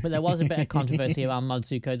old news, but there was a bit of controversy around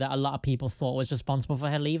Modzuko that a lot of people thought was responsible for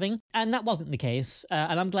her leaving, and that wasn't the case.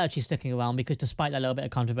 And I'm glad she's sticking around because despite that little bit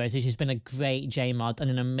of controversy, she's been a great JMod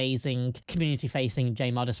and an amazing community-facing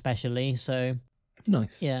JMod, especially. So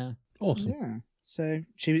Nice. yeah, Awesome. Yeah. So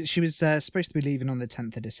she was supposed to be leaving on the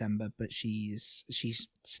 10th of December, but she's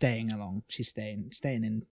staying along. She's staying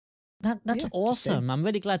in. that's Yeah, awesome. I'm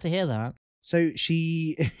really glad to hear that. So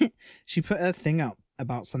she she put a thing up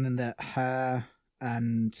about something that her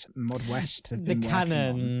and Mod West have The been working on.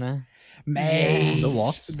 canon. Mate, The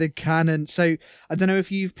what? The canon. So I don't know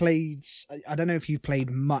if you've played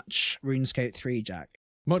much RuneScape 3, Jack.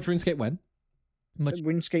 Much RuneScape when? Much.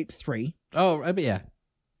 RuneScape 3. Oh, but yeah.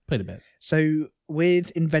 Played a bit. So with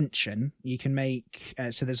Invention, you can make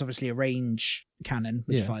so there's obviously a range cannon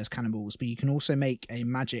which Yeah. fires cannonballs, but you can also make a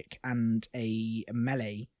magic and a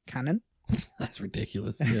melee cannon. That's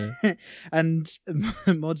ridiculous. Yeah. And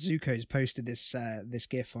Mod Zuko's posted this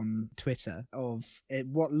gif on Twitter of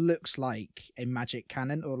what looks like a magic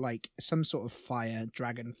cannon or like some sort of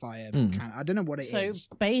dragon fire cannon. I don't know what it is.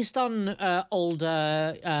 So, based on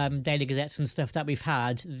older Daily Gazettes and stuff that we've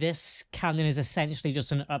had, this cannon is essentially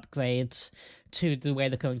just an upgrade to the way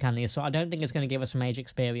the current cannon is. So, I don't think it's going to give us a mage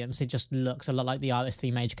experience. It just looks a lot like the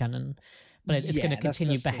RS3 mage cannon. But it's Yeah, going to that's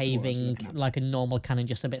continue what I was behaving looking at. like a normal cannon,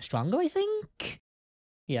 just a bit stronger, I think.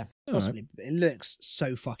 Yeah, All right. Possibly. It looks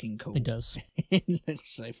so fucking cool. it does. It looks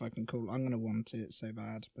so fucking cool. I'm gonna want it so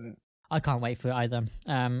bad, but I can't wait for it either.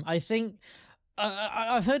 I think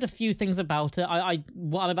I've heard a few things about it.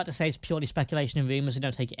 What I'm about to say is purely speculation and rumors. So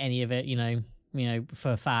don't take any of it, you know,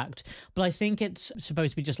 for a fact. But I think it's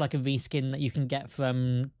supposed to be just like a reskin that you can get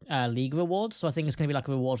from league rewards. So I think it's going to be like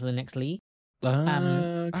a reward for the next league.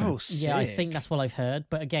 Okay. oh, sick. Yeah, I think that's what I've heard.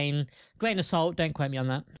 But again, grain of salt. Don't quote me on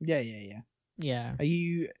that. Yeah. Yeah. Are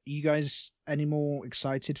you guys any more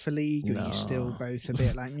excited for League? Or are No. you still both a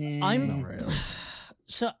bit like? I'm- Not really.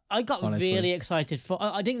 So I got Honestly. really excited for.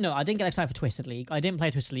 I didn't get excited for Twisted League. I didn't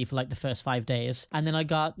play Twisted League for like the first 5 days, and then I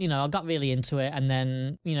got really into it, and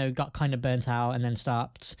then got kind of burnt out, and then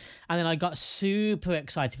stopped, and then I got super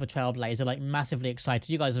excited for Trailblazer, like massively excited.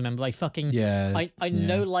 You guys remember? I fucking I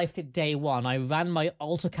no lifed it day one. I ran my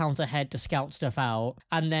altar count ahead to scout stuff out,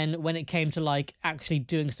 and then when it came to like actually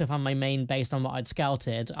doing stuff on my main based on what I'd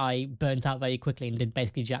scouted, I burnt out very quickly and did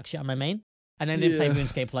basically jack shit on my main. And then didn't play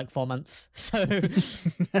RuneScape for like 4 months. So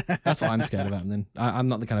That's what I'm scared about. And then I'm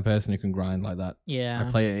not the kind of person who can grind like that. yeah,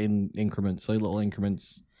 I play it in increments, so little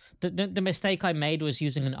increments. the mistake I made was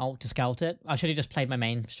using an alt to scout it. I should have just played my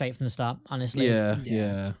main straight from the start. Honestly, Yeah.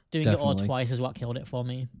 doing it all definitely. twice is what killed it for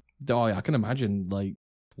me. Oh, yeah, I can imagine like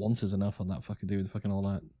once is enough on that fucking dude, fucking all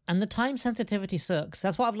that. And the time sensitivity sucks.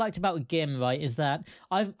 That's what I've liked about GIM, right? Is that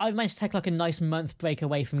I've managed to take like a nice month break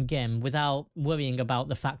away from GIM without worrying about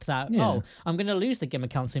the fact that I'm gonna lose the GIM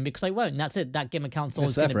account soon, because I won't. That's it. That GIM account's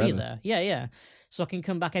always there gonna be forever. there. Yeah. So I can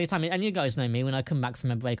come back anytime. And you guys know me. When I come back from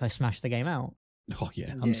a break, I smash the game out. Oh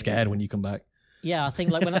yeah, I'm scared when you come back. Yeah, I think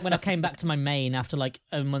like when I came back to my main after like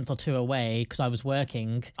a month or two away because I was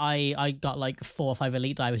working, I got like 4 or 5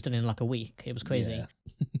 elite divers done in like a week. It was crazy. Yeah.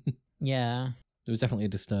 Yeah. There was definitely a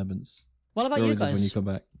disturbance. What about There you always is guys? when you come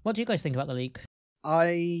back. What do you guys think about the league?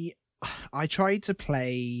 I tried to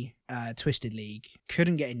play Twisted League,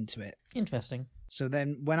 couldn't get into it. Interesting. So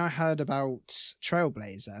then when I heard about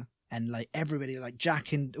Trailblazer, and like everybody, like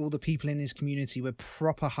Jack and all the people in his community were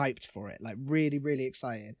proper hyped for it, like really, really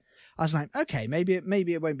excited. I was like, okay, maybe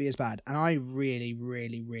it won't be as bad. And I really,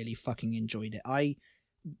 really, really fucking enjoyed it.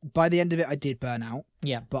 By the end of it, I did burn out.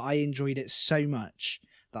 Yeah. But I enjoyed it so much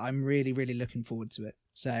that I'm really, really looking forward to it.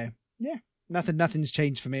 So yeah, nothing's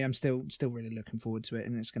changed for me. I'm still really looking forward to it,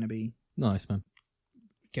 and it's gonna be Nice, man.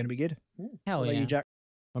 good. Hell What about yeah. you, Jack?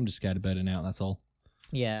 I'm just scared of burning out, that's all.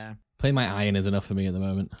 Yeah. Playing my iron is enough for me at the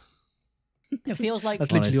moment. It feels like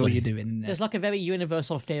That's literally all Honestly. you're doing. Isn't it? there's like a very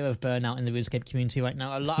universal fear of burnout in the RuneScape community right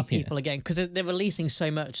now. A lot of people are getting, because they're releasing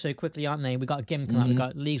so much so quickly, aren't they? We got GIM come out, we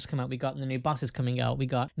got leagues come out, we got the new bosses coming out, we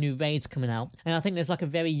got new raids coming out, and I think there's like a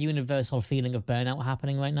very universal feeling of burnout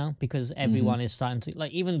happening right now because everyone is starting to,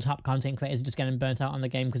 like, even top content creators are just getting burnt out on the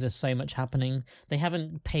game because there's so much happening. They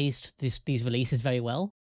haven't paced these releases very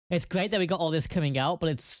well. It's great that we got all this coming out,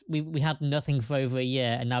 but we had nothing for over a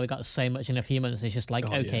year, and now we got so much in a few months. It's just like,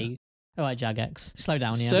 Oh, okay. yeah. All right, Jagex, slow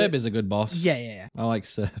down. Yeah, Serb is a good boss. Yeah. I like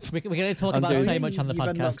Serb. we're going to talk I'm about doing- so much on the You've podcast.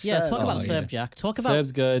 unlocked Yeah, Serb. talk about Oh, Serb, yeah. Jack. Talk about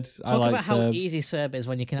Serb's good. I like about how Serb. easy Serb is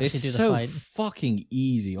when you can actually It's do the so fight. fucking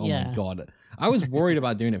easy. Oh Yeah. my god. I was worried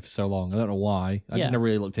about doing it for so long. I don't know why. I Yeah. just never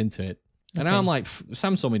really looked into it. And Okay. now I'm like,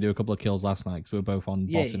 Sam saw me do a couple of kills last night because we were both on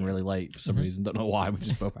Yeah, bossing yeah. really late for some reason. Don't know why. We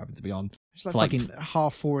just both happened to be on. It's like For like- fucking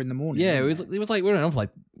 3:30 in the morning. Yeah, isn't it was like we were on for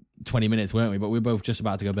like 20 minutes, weren't we? But we were both just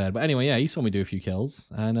about to go to bed. But anyway, yeah, he saw me do a few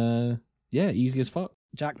kills, and yeah, easy as fuck.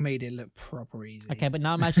 Jack made it look proper easy. Okay, but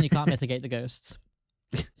now imagine you can't mitigate the ghosts.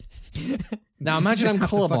 Now imagine I'm Just have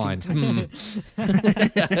to colorblind.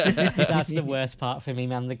 That's the worst part for me,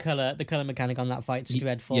 man. The color mechanic on that fight's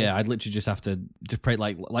dreadful. Yeah, I'd literally just have to just pray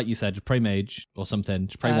like you said, just pray mage or something.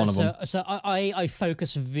 Just pray one of them. So I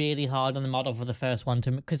focus really hard on the model for the first one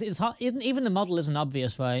because it's hard. Even the model isn't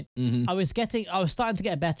obvious, right? Mhm. I was starting to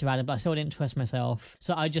get better at it, but I still didn't trust myself.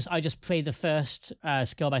 So I just pray the first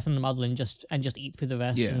skill based on the model and just eat through the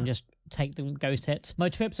rest Yeah. and just take the ghost hits. My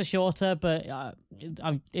trips are shorter, but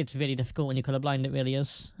it's really difficult when you're colorblind. It really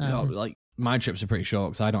is. Like my trips are pretty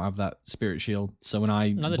short because I don't have that spirit shield. So when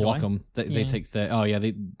I Neither do block I. them, they Yeah. take 30. Oh yeah,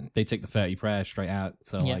 they take the 30 prayer straight out.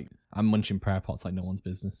 So Yeah. like I'm munching prayer pots like no one's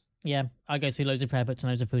business. Yeah, I go through loads of prayer books and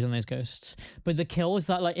loads of food on those ghosts. But the kills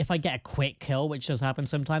that, like, if I get a quick kill, which does happen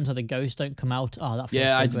sometimes, or the ghosts don't come out, oh, that feels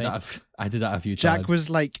Yeah, so I did great. that. I did that a few Jack times. was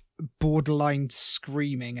like borderline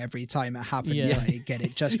screaming every time it happened. Yeah. Yeah, he'd get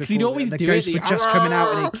it just Because before he'd always the do ghost it. would just coming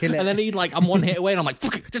out and he'd kill it. And then he'd like, I'm one hit away, and I'm like,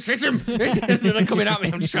 fuck it, just hit him. And then they're coming at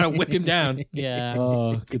me. I'm just trying to whip him down. Yeah.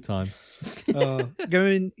 Oh, good times.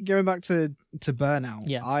 Going back to burnout.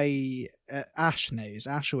 Yeah. Ash knows.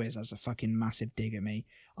 Ash always has a fucking massive dig at me.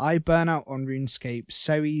 I burn out on RuneScape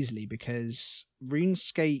so easily because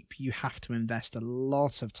RuneScape you have to invest a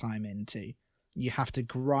lot of time into. You have to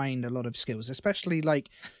grind a lot of skills, especially like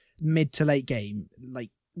mid to late game.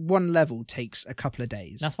 Like one level takes a couple of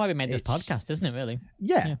days. That's why we made this It's- podcast, isn't it, really?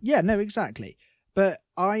 Yeah, no, exactly. But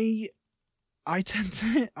I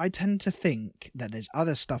tend to think that there's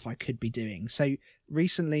other stuff I could be doing. So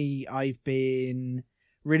recently I've been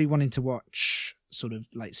really wanting to watch sort of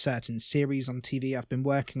like certain series on TV. I've been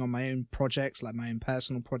working on my own projects, like my own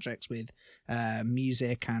personal projects with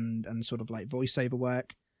music and sort of like voiceover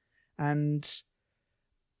work. And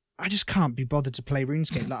I just can't be bothered to play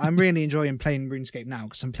RuneScape. Like, I'm really enjoying playing RuneScape now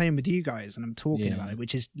because I'm playing with you guys and I'm talking about it,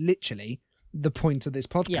 which is literally the point of this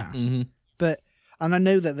podcast. Yeah. Mm-hmm. And I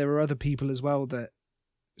know that there are other people as well that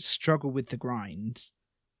struggle with the grind,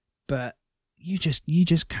 but you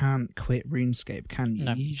just can't quit RuneScape, can you?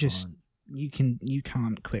 No. You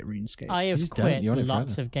can't quit RuneScape. I have just don't. quit You're on it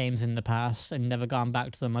lots forever. of games in the past and never gone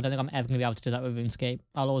back to them. I don't think I'm ever going to be able to do that with RuneScape.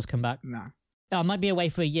 I'll always come back. Nah, I might be away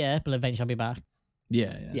for a year, but eventually I'll be back.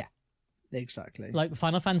 Yeah. exactly. Like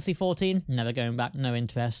Final Fantasy 14, never going back, no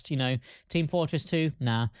interest. You know, Team Fortress 2,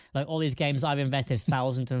 nah. Like all these games I've invested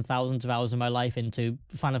thousands and thousands of hours of my life into,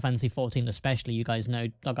 Final Fantasy 14 especially, you guys know,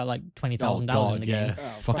 I've got like 20,000 hours in the game.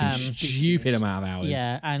 Fucking stupid amount of hours.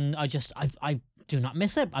 Yeah, and I do not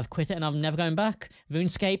miss it. I've quit it and I'm never going back.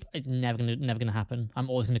 RuneScape, it's never gonna happen. I'm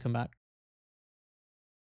always gonna come back.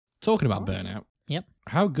 Talking about Burnout. Yep.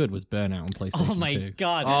 How good was Burnout on PlayStation Oh my 2?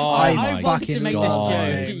 god. Oh I my wanted to make God.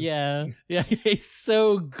 this joke. Yeah. Yeah, it's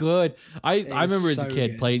so good. I remember as a so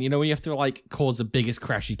kid good. playing, you know, when you have to like cause the biggest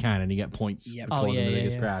crash you can and you get points Yep. for Oh, causing yeah, the yeah,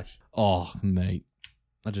 biggest yeah. crash. Oh, mate.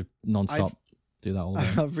 I just non-stop do that all day.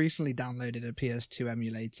 I've recently downloaded a PS2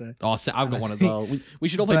 emulator. Oh, so I've got one as well. We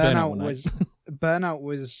should all play Burnout one night. Burnout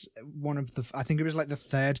was one of the. I think it was like the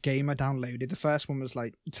third game I downloaded. The first one was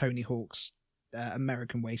like Tony Hawk's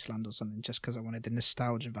American Wasteland or something, just because I wanted the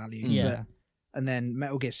nostalgia value. Yeah. And then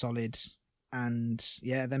Metal Gear Solid, and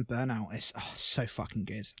then Burnout is so fucking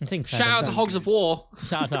good. It's incredible. Shout out to So Hogs good. of War.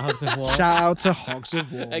 Shout out to Hogs of War. Shout out to Hogs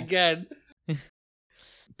of War. Again.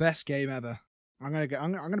 Best game ever. I'm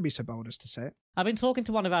gonna be so bold as to say it. I've been talking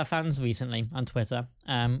to one of our fans recently on Twitter.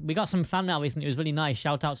 We got some fan mail recently. It was really nice.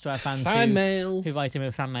 Shout outs to our fans Fan mail. who write in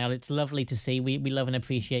with fan mail. It's lovely to see. We love and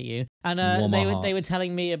appreciate you. And Warm our they were hearts.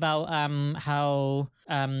 telling me about how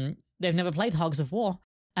they've never played Hogs of War.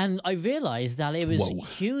 And I realised that it was Whoa.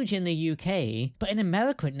 huge in the UK, but in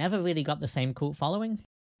America it never really got the same cult following.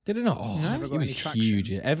 Did it not? Oh, No. Never it got was any traction.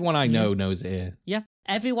 huge. Everyone I know knows it here. Yeah,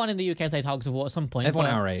 everyone in the UK played Hogs of War at some point. Everyone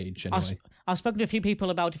but our age, anyway. I've spoken to a few people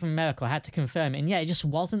about it from America. I had to confirm, and yeah, it just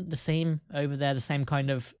wasn't the same over there. The same kind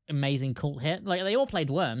of amazing cult hit. Like they all played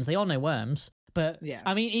Worms. They all know Worms. But Yeah.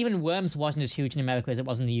 I mean, even Worms wasn't as huge in America as it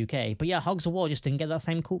was in the UK. But yeah, Hogs of War just didn't get that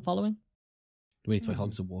same cult following. Do we need to play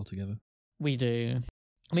Hogs of War together? We do.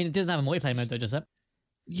 I mean, it doesn't have a multiplayer mode though, does it?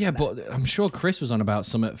 Yeah, but I'm sure Chris was on about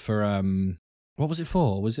something for what was it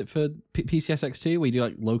for? Was it for PCSX2 where you do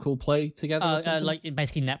like local play together? or something? Like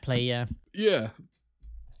basically net play. Yeah, yeah.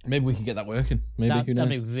 Maybe we can get that working. Maybe who that'd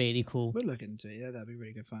knows? be really cool. We'll look into it. Yeah, that'd be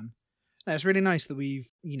really good fun. No, it's really nice that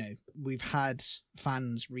we've had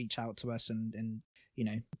fans reach out to us and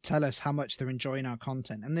tell us how much they're enjoying our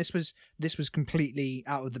content. And this was completely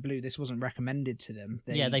out of the blue. This wasn't recommended to them.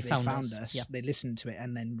 They found us. us. Yeah. They listened to it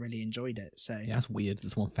and then really enjoyed it. So Yeah, that's weird that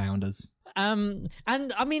someone found us. And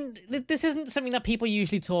I mean, this isn't something that people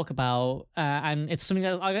usually talk about, and it's something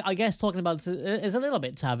that I guess talking about is a little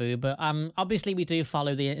bit taboo. But obviously we do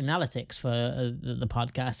follow the analytics for the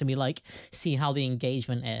podcast, and we like see how the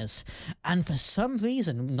engagement is. And for some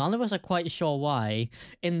reason, none of us are quite sure why.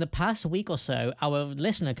 In the past week or so, our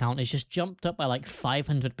listener count has just jumped up by like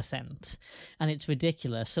 500%, and it's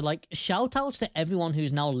ridiculous. So like, shout outs to everyone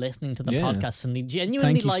who's now listening to the Yeah. podcast, and they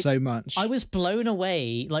genuinely thank you like. so much. I was blown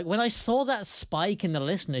away. Like when I saw that spike in the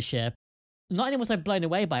listenership, not only was I blown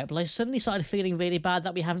away by it, but I suddenly started feeling really bad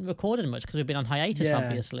that we haven't recorded much because we've been on hiatus, Yeah.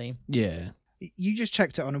 obviously. Yeah. You just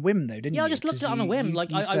checked it on a whim though, didn't you? Yeah, I just looked 'Cause at it on a you- whim. you-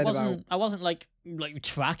 Like you I said wasn't like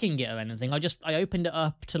tracking it or anything. I opened it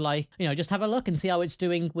up to like, just have a look and see how it's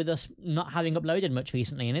doing with us not having uploaded much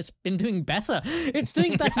recently, and it's been doing better. It's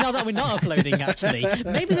doing better now that we're not uploading. Actually,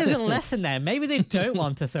 maybe there's a lesson there. Maybe they don't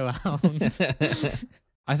want us around.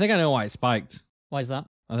 I think I know why it spiked. Why is that?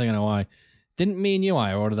 I think I know why. Didn't me and you,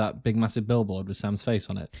 I order that big massive billboard with Sam's face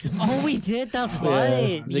on it? Oh, we did. That's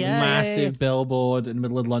right. Big Yeah, massive billboard in the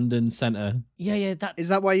middle of London centre. Yeah. That. Is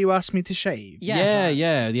that why you asked me to shave? Yeah.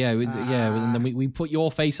 Yeah. It was- Ah. And then we put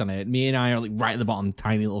your face on it. Me and I are like right at the bottom,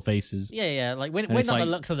 tiny little faces. Yeah. Like we're it's not the like-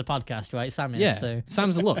 looks of the podcast, right? Sam is. Yeah, So.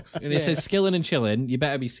 Sam's the looks. And it says skilling and chilling. You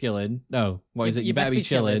better be skilling. No, what is it? You better be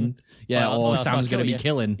chilling. Yeah, Well, or so I'll Sam's going to be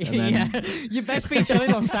kill killing. And then yeah, you best be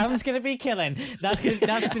chilling or Sam's gonna be killing. That's the new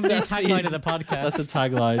tagline of the podcast. that's the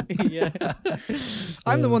tagline. yeah.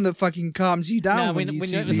 I'm the one that fucking calms you down No, when we you know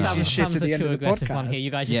two that lose your Sam's shit at the the end too of the aggressive one podcast. here.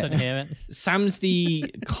 You guys just Yeah. don't hear it. Sam's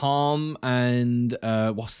the calm and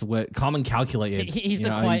what's the word? Calm and calculated. He's You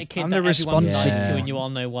the know, quiet kid I'm that the everyone's responsive nice to, one. and you all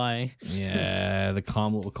know why. Yeah, the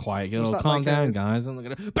calm little quiet. Was Oh, that calm like down, a- guys. I'm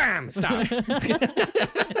not gonna. Bam! Stop.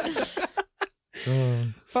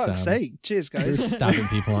 Fuck's sake! Cheers, You're guys. stabbing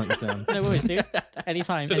people, aren't you, Sam? No worries, dude.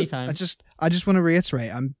 Anytime. I just want to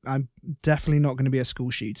reiterate, I'm definitely not going to be a school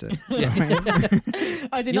shooter.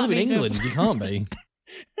 I did You not live in mean to- England. You can't be.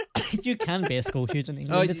 You can be a school shooter in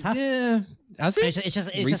England. Yeah. Has it? It's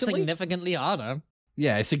just Recently? significantly harder.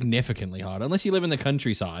 Yeah, it's significantly hard. Unless you live in the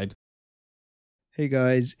countryside. Hey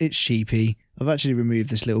guys, it's Sheepy. I've actually removed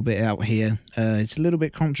this little bit out here. It's a little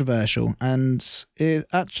bit controversial, and it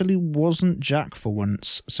actually wasn't Jack for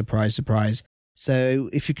once. Surprise, surprise. So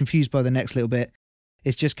if you're confused by the next little bit,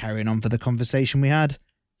 it's just carrying on for the conversation we had.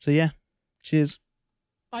 So yeah, cheers.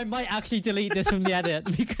 I might actually delete this from the edit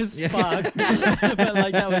because Yeah. fuck. But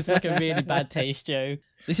like that was like a really bad taste, Joe.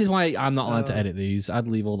 This is why I'm not allowed to edit these. I'd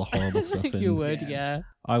leave all the horrible stuff in. You would, Yeah. yeah.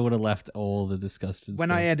 I would have left all the disgusting When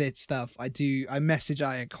stuff. I edit stuff, I message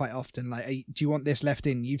Aya quite often, like, hey, do you want this left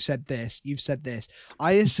in? You've said this, you've said this.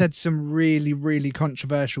 Aya said some really, really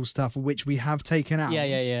controversial stuff, which we have taken out.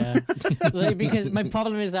 Yeah. Like, because my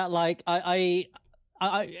problem is that like I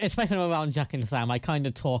especially when I'm around Jack and Sam, I kind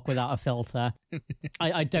of talk without a filter.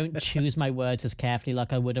 I don't choose my words as carefully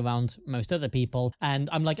like I would around most other people. And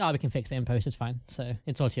I'm like, oh, we can fix it in post, it's fine. So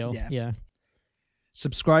it's all chill. Yeah.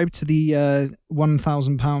 Subscribe to the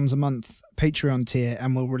 £1,000 a month Patreon tier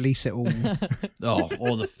and we'll release it all. Oh,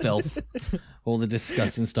 all the filth. All the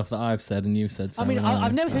disgusting stuff that I've said and you've said, I Sam. mean, and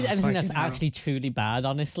I've never said anything that's fucking hell. actually truly bad,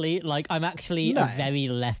 honestly. Like, I'm actually No. a very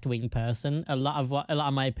left-wing person. A lot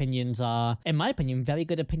of my opinions are, in my opinion, very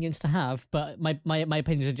good opinions to have, but my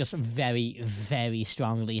opinions are just very, very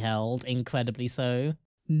strongly held, incredibly so.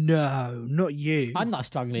 No, not you. I'm not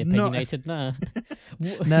strongly Not- opinionated, no.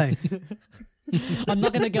 No. I'm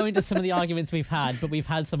not going to go into some of the arguments we've had, but we've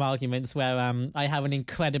had some arguments where I have an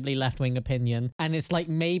incredibly left-wing opinion, and it's like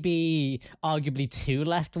maybe arguably too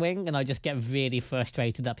left-wing, and I just get really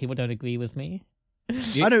frustrated that people don't agree with me.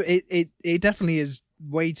 I know it definitely is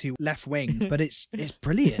way too left wing, but it's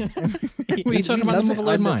brilliant. You're talking about the love it. Motherload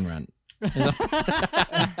I love- Mine rant. Don't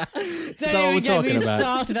what we're even get talking me about?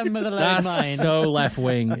 started on Motherload That's Mine. so left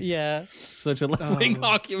wing. Yeah. Such a left wing Oh.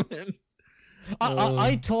 argument.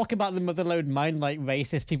 I talk about the Motherload Mine like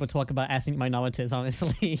racist people talk about ethnic minorities,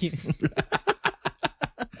 honestly.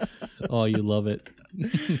 Oh, you love it.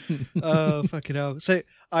 Oh fucking hell! So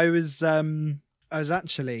I was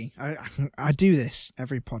actually I do this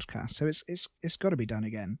every podcast, so it's got to be done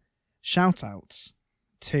again. Shout outs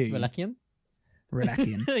to Relakian?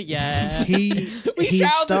 Relakian. Yeah. He Shout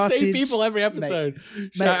out the started, same people every episode.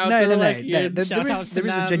 Mate, Shout out no, to no, no, Lekian. no. There Shout outs is to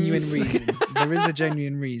a genuine Nams. reason. There is a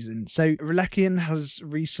genuine reason. So Relakian has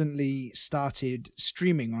recently started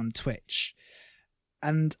streaming on Twitch,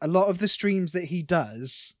 and a lot of the streams that he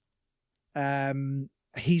does,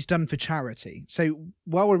 he's done for charity. So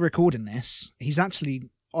while we're recording this, he's actually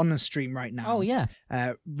on a stream right now. Oh, yeah.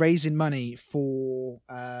 Raising money for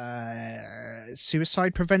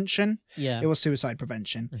suicide prevention. Yeah. It was suicide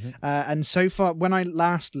prevention. Mhm. And so far, when I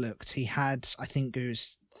last looked, he had, I think it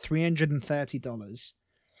was $330.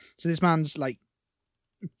 So this man's like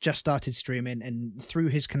just started streaming, and through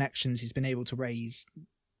his connections, he's been able to raise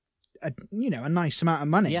a nice amount of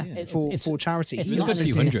money Yeah, it's- for charity. It's It was not a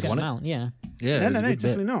few a hundred, significant wasn't it? amount, yeah. Yeah, No, there's no, a no, good bit.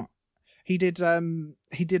 definitely not. He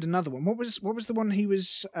did another one. What was the one he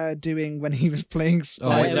was doing when he was playing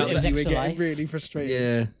Spyro? wait, that- that you were Extra getting Life. really frustrated.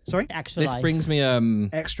 Yeah. Sorry? Extra This life. brings me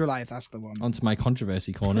Extra Life, that's the one. onto my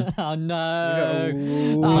controversy corner. Oh, no.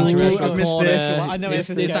 Ooh, Controversial I missed this. I know this, this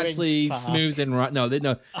is this going actually far. smooths in right. No,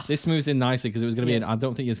 this smooths in nicely because it was going to be. I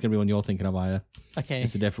don't think it's going to be one you're thinking of, Aya. Okay.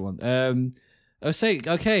 It's a different one.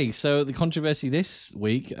 Okay, so the controversy this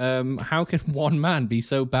week. How can one man be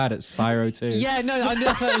so bad at Spyro 2? Yeah, no, I knew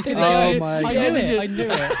that's what I was going to Oh say. my I God. knew it. I knew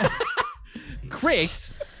it.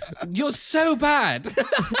 Chris, you're so bad.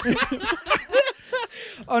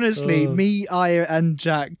 Honestly, me, Aya, and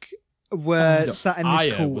Jack were sat in this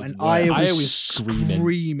Aya call, was and worse. Aya Aya was was screaming.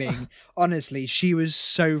 screaming. Honestly, she was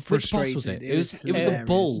so Which frustrated. boss was it? It was It was the hilarious.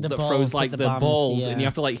 bull The that ball throws with like the the bombs, balls, yeah. and you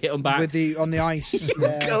have to like hit them back. with on the ice.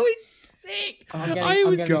 Yeah. Going sick. I'm I getting,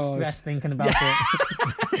 was God. stressed thinking about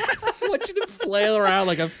it. watching him flail around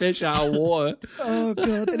like a fish out of water. Oh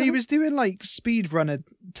god! And he was doing like speedrunner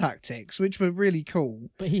tactics, which were really cool.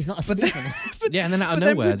 But he's not a But then, speedrunner. Yeah, and then out of but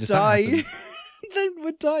then nowhere, would just die. that happened. Then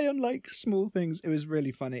would die on like small things. It was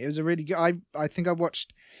really funny. It was a really good. I think I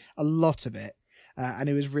watched a lot of it, and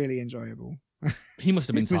it was really enjoyable. He must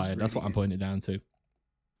have been It was tired. That's what really I'm pointing it down to.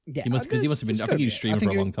 Yeah, He must because he must have been. I think he was streaming for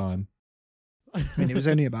a long time. I mean, it was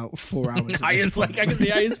only about 4 hours. I just like I can see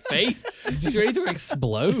his face. She's ready to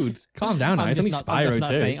explode. Calm down, now. It's only I'm Spyro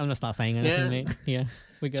just too. I'm just not saying anything, Yeah. mate. Yeah.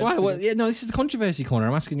 We're good. So why? we're good. Yeah, no, this is the controversy corner.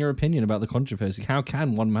 I'm asking your opinion about the controversy. How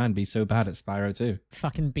can one man be so bad at Spyro 2?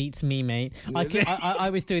 Fucking beats me, mate. I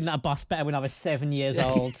was doing that boss better when I was 7 years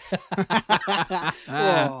old.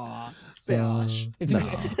 Aw, bit harsh.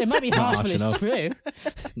 It might be harsh, but harsh it's true.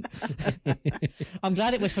 I'm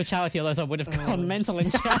glad it was for charity, otherwise I would have gone mental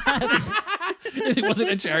in chat. If it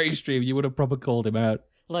wasn't a charity stream, you would have probably called him out.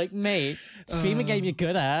 Like, mate, streaming game you're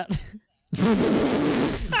good at.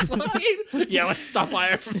 Yeah, let's stop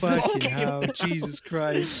Fire from Fucking hell, Jesus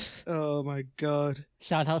Christ. Oh my god.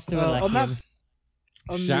 Shout outs to Well, on that- Alexian.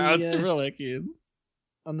 On Shout-outs the, to Relikian.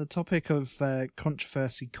 on the topic of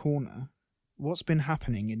controversy corner, what's been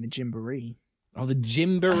happening in the Gymboree? Oh, the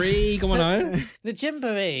Gymboree. Come on out. The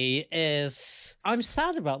Gymboree is... I'm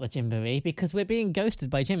sad about the Gymboree because we're being ghosted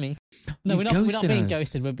by Jimmy. No, He's we're not ghosted being us.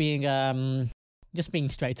 ghosted. We're being... just being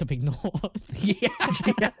straight up ignored.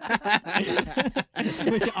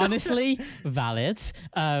 Which honestly, valid.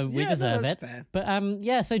 We deserve it. Fair. But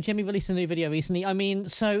yeah, so Jimmy released a new video recently. I mean,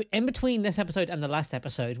 so in between this episode and the last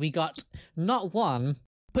episode, we got not one,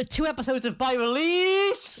 but 2 episodes of by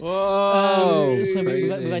release. Whoa. So we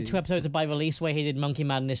crazy. had 2 episodes of by release where he did Monkey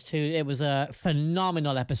Madness 2. It was a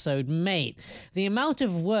phenomenal episode, mate. The amount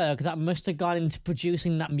of work that must have gone into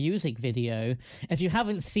producing that music video. If you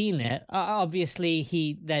haven't seen it,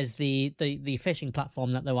 obviously there's the fishing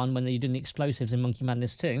platform that they're on when they're doing the explosives in Monkey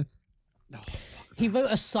Madness 2. He wrote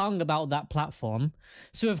a song about that platform.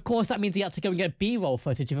 So, of course, that means he had to go and get B-roll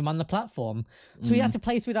footage of him on the platform. So he had to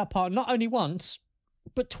play through that part not only once,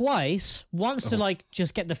 but twice. Once to, like,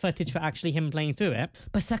 just get the footage for actually him playing through it,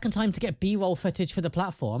 but second time to get B-roll footage for the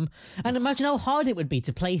platform. And imagine how hard it would be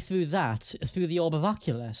to play through that through the Orb of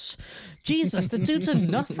Oculus. Jesus, the dude's a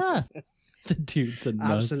nutter. The dude's a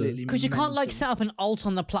nutter. Absolutely. Because you can't, like, mental. set up an alt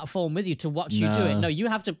on the platform with you to watch you do it. No. No, you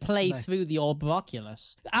have to play through the Orb of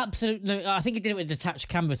Oculus. Absolutely. No, I think he did it with detached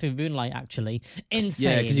camera through Moonlight, actually. Insane.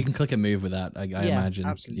 Yeah, because you can click and move with that, I imagine.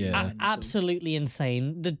 absolutely. Yeah. Absolutely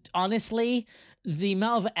insane. Honestly, the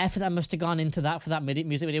amount of effort that must have gone into that for that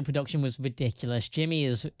music video production was ridiculous. Jimmy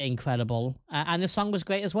is incredible, and the song was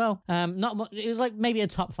great as well. It was like maybe a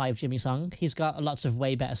top 5 Jimmy song. He's got lots of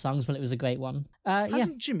way better songs, but it was a great one.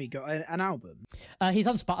 Hasn't Jimmy got an album? He's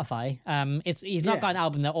on Spotify. He's not got an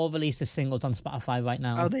album. They're all released as singles on Spotify right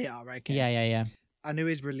now. Oh, they are, okay. Yeah. I knew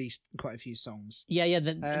he's released quite a few songs. Yeah.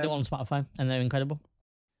 They're all on Spotify, and they're incredible.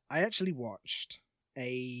 I actually watched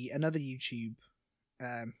another YouTube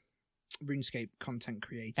RuneScape content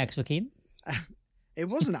creator. Extra Keen. It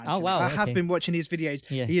wasn't actually. wow, I have okay. been watching his videos.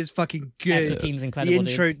 Yeah. He is fucking good. Extra Keen's incredible.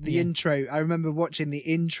 The intro. I remember watching the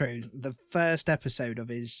intro, the first episode of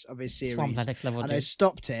his series, Swamp Athletics level and 2. I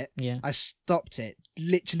stopped it. Yeah. I stopped it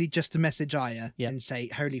literally just to message Aya Yeah. and say,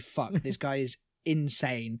 "Holy fuck, this guy is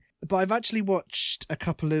insane." But I've actually watched a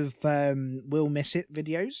couple of Will Miss It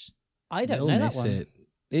videos. I don't They'll know that miss one. it.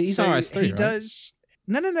 He's So RS3, he right? does.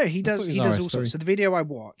 No. He does. he He was does all RS3. sorts. So the video I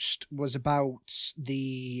watched was about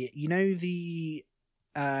the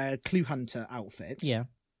Clue Hunter outfit. Yeah.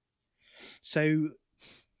 So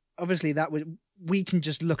obviously we can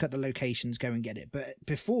just look at the locations, go and get it. But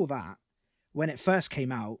before that, when it first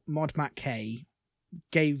came out, Mod Matt K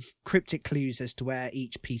gave cryptic clues as to where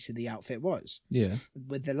each piece of the outfit was. Yeah.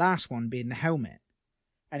 With the last one being the helmet.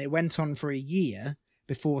 And it went on for a year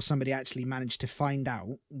before somebody actually managed to find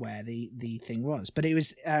out where the thing was. But it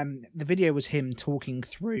was the video was him talking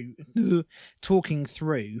through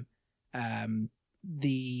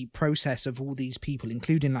the process of all these people,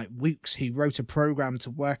 including like Wooks, who wrote a program to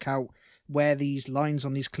work out where these lines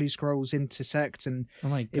on these clue scrolls intersect, and Oh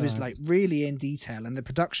my god. it was like really in detail, and the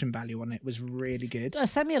production value on it was really good.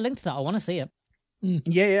 Send me a link to that. I want to see it.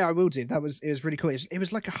 Yeah, I will do. It was really cool. It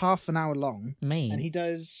was like a half an hour long. Me. And he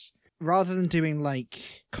does, rather than doing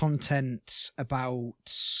like content about,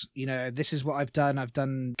 this is what I've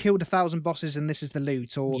done killed 1,000 bosses and this is the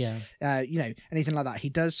loot, or Yeah. anything like that. He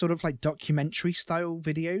does sort of like documentary style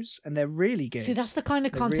videos, and they're really good. See, that's the kind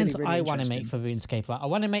of They're content really, really I want to make for RuneScape. Right? I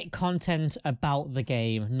want to make content about the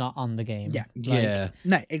game, not on the game. Yeah. Yeah.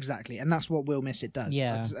 No, exactly, and that's what Will Miss It does.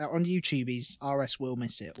 Yeah. On YouTube, he's RS Will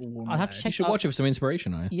Miss It. All one I'll have word. to You check. should watch it for some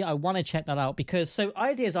inspiration, I. Yeah, I want to check that out because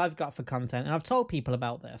ideas I've got for content, and I've told people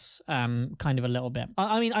about this, kind of a little bit.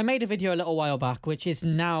 I mean, I made a video a little while back, which is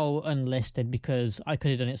now unlisted because I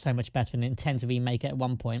could have done it so much better and intend to remake it at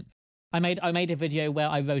one point. I made a video where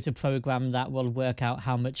I wrote a program that will work out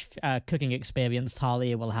how much cooking experience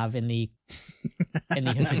Talia will have in the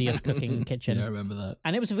Hasidious cooking kitchen. Yeah, I remember that.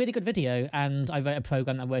 And it was a really good video, and I wrote a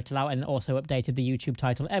program that worked it out and also updated the YouTube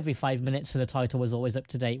title every 5 minutes, so the title was always up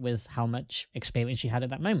to date with how much experience she had at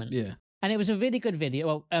that moment. Yeah. And it was a really good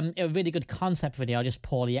video, a really good concept video. I just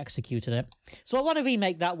poorly executed it. So I want to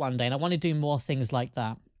remake that one day, and I want to do more things like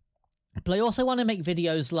that. But I also want to make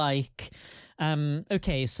videos like,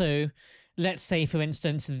 okay, so let's say, for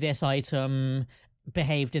instance, this item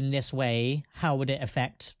behaved in this way, how would it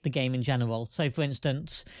affect the game in general? So, for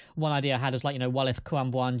instance, one idea I had was like, what if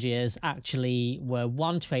Karambuangiers actually were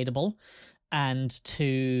one, tradable, and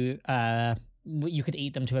two, you could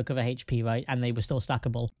eat them to recover HP, right? And they were still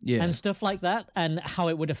stackable. Yeah. And stuff like that, and how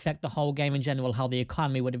it would affect the whole game in general, how the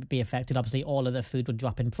economy would be affected. Obviously, all of the food would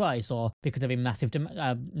drop in price, or because there'd be massive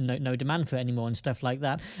no demand for it anymore and stuff like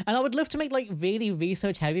that. And I would love to make like really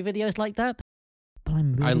research-heavy videos like that. But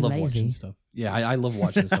I'm really I love lazy. watching stuff. Yeah, I love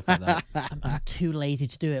watching stuff like that. I'm too lazy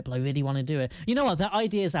to do it, but I really want to do it. You know what? That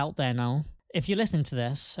idea is out there now. If you're listening to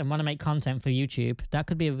this and want to make content for YouTube, that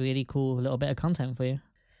could be a really cool little bit of content for you.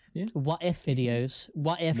 Yeah. What if videos?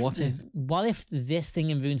 What if this thing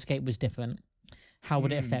in RuneScape was different? How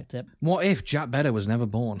would it affect it? What if Jack Better was never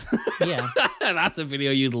born? Yeah. That's a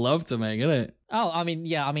video you'd love to make, isn't it? Oh, I mean,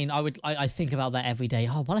 yeah. I mean, I think about that every day.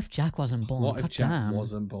 Oh, what if Jack wasn't born? What if God Jack damn.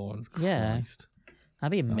 wasn't born? Yeah. Christ.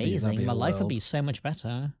 That'd be amazing. be My a life would world. be so much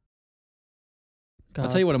better. I'll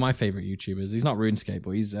tell you one of my favorite YouTubers. He's not RuneScape,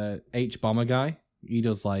 but he's H Bomber guy. He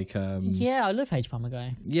does like Yeah, I love H Bomber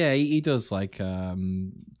Guy. yeah, he does like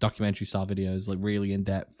documentary style videos, like really in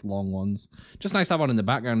depth, long ones. Just nice to have on in the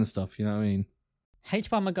background and stuff. You know what I mean? H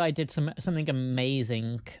Bomber Guy did something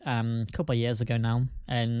amazing a couple of years ago now,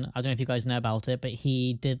 and I don't know if you guys know about it, but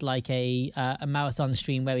he did like a marathon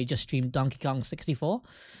stream where he just streamed Donkey Kong 64.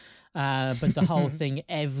 But the whole thing,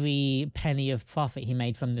 every penny of profit he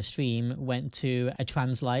made from the stream went to a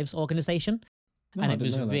trans lives organization. No, And I it didn't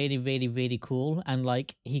was know that. really, really, really cool. And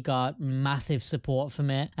like he got massive support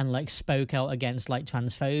from it and like spoke out against like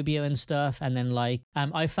transphobia and stuff. And then like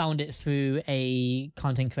I found it through a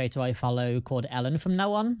content creator I follow called Ellen from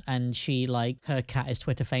now on. And she like her cat is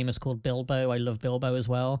Twitter famous called Bilbo. I love Bilbo as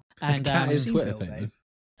well. And cat I've is seen Twitter Bilbo. famous.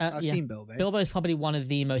 I've yeah. seen Bilbo. Bilbo is probably one of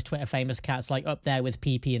the most Twitter famous cats, like up there with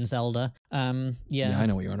PP and Zelda. Yeah, Yeah. I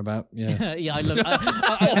know what you're on about. Yeah. Yeah, I love.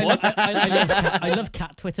 I love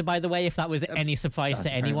cat Twitter. By the way, if that was any surprise That's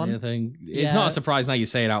to anyone, apparently a thing. It's Yeah. not a surprise now you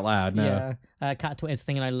say it out loud. No. yeah, cat Twitter's a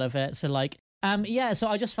thing, and I love it. So like, yeah. So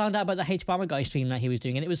I just found out about the H Bomber Guy stream that he was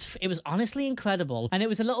doing, and it was honestly incredible. And it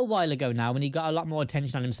was a little while ago now, and he got a lot more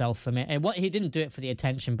attention on himself from it. And what he didn't do it for the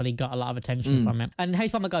attention, but he got a lot of attention from it. And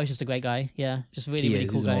H Bomber Guy is just a great guy. Yeah, just really, He really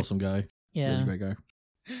is. cool He's guy. an awesome guy. Yeah. Really great guy.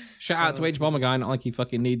 Shout out to H Bomber guy, not like he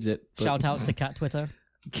fucking needs it. but- Shout outs to cat Twitter.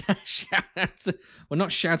 Shout out to- we're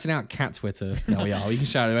not shouting out cat Twitter. No, we are. You can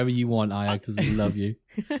shout whoever you want, Aya, because we love you.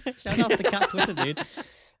 Shout out to cat Twitter, dude.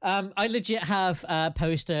 I legit have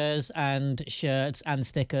posters and shirts and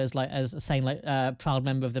stickers like as saying like proud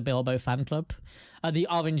member of the Bilbo fan club, the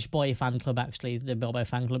Orange Boy fan club actually. The Bilbo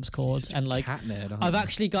fan club's called, and like Cat nerd. aren't I've you?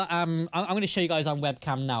 actually got I'm going to show you guys on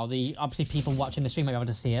webcam now. The obviously people watching the stream are able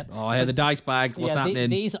to see it. Oh, I hear the dice bag. What's happening?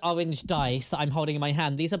 These orange dice that I'm holding in my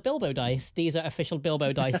hand, these are Bilbo dice. These are official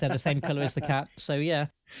Bilbo dice. They're the same color as the cat. So yeah,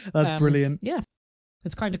 That's brilliant. Yeah,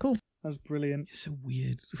 it's kind of cool. That's brilliant. You're so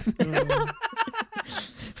weird.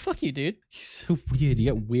 Fuck you, dude. You're so weird.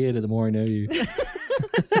 You get weirder the more I know you.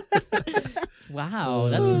 Wow,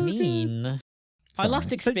 that's mean. I Sorry.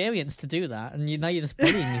 lost experience to do that, and now you're just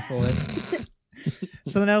bullying me for it.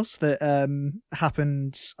 Something else that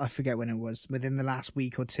happened, I forget when it was, within the last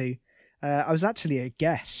week or two. I was actually a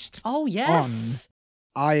guest Oh yes,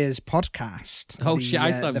 Aya's podcast. Oh the, shit!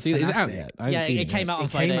 I still haven't the seen it. Is it out Fanatic. yet? I haven't yeah, seen it came out on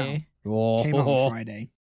It came Friday. Oh, Came out on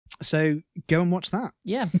Friday. So go and watch that.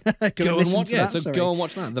 Yeah, go and listen watch. to Yeah, that, so sorry. go and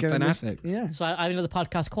watch that. The Go and listen- Fanatics. Yeah. so I have another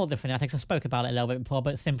podcast called The Fanatics. I spoke about it a little bit before,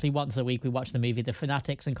 but simply once a week we watch the movie The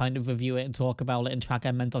Fanatics and kind of review it and talk about it and track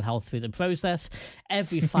our mental health through the process.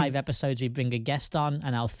 Every 5 episodes we bring a guest on,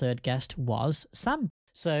 and our third guest was Sam.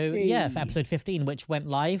 So yeah, for Hey. episode 15, which went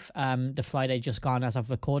live the Friday just gone as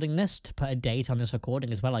of recording this, to put a date on this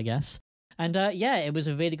recording as well, I guess. And yeah, it was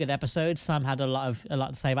a really good episode. Sam had a lot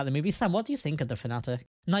to say about the movie. Sam, what do you think of The Fanatic?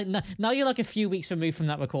 Now you're like a few weeks removed from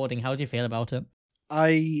that recording. How do you feel about it?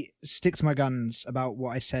 I stick to my guns about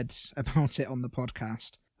what I said about it on the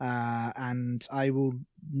podcast, and I will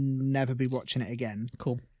never be watching it again.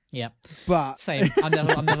 Cool. Yeah. But Same. I'm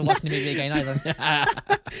never watching the movie again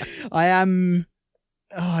either. I am.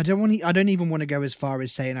 Oh, I don't even want to go as far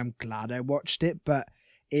as saying I'm glad I watched it, but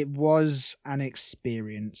it was an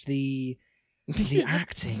experience. The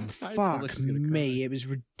acting, Sounds fuck like she's gonna me, cry. it was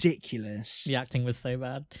ridiculous, The acting was so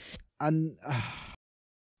bad. and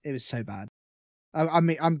it was so bad. I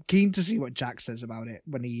mean, I'm keen to see what Jack says about it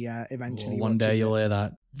when he eventually. One day watches you'll it. hear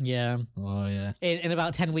that. Yeah. Oh yeah. In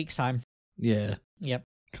about 10 weeks' time. Yeah. Yep.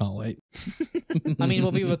 Can't wait. I mean,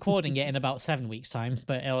 we'll be recording it in about 7 weeks' time,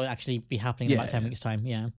 but it'll actually be happening in about 10 weeks' time.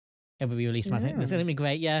 Yeah. It will be released. I think it's going to be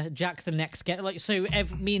great. Yeah, Jack's the next guest. Like, so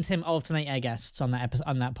me and Tim alternate our guests on that episode,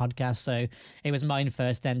 on that podcast. So it was mine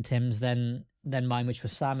first, then Tim's, then mine, which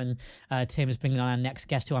was Sam, and Tim's bringing on our next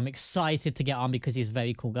guest, who I'm excited to get on because he's a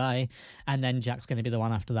very cool guy. And then Jack's going to be the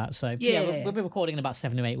one after that. So yeah, we'll be recording in about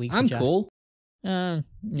 7 or 8 weeks. I'm cool. Yeah.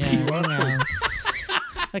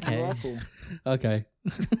 Okay. Okay.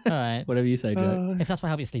 All right. Whatever you say, Jack. If that's why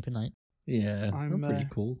I help you sleep at night. Yeah, I'm pretty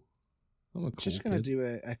cool. I'm a cool just going to kid.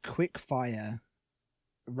 do a quick fire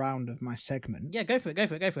round of my segment. Yeah, go for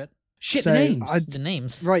it. Shit, So the names. The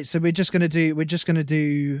names. Right, so we're just gonna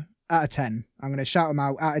do out of 10. I'm gonna shout them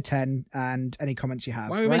out out of 10 and any comments you have.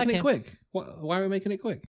 Why are we right? making it quick? Why are we making it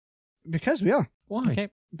quick? Because we are. Why? Okay.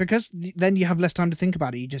 Because then you have less time to think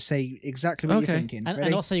about it. You just say exactly what you're Okay. thinking. And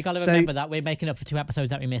Ready? also, you got to So- remember that we're making up for 2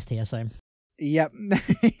 episodes that we missed here. So Yep.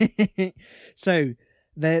 So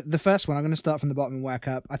the first one, I'm going to start from the bottom and work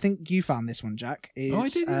up. I think you found this one, Jack. Is Oh, I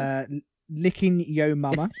did, yeah. licking yo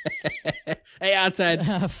mama. 8 out of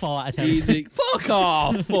 10. 4 out of 10. Easy. Fuck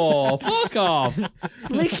off. 4. Fuck off.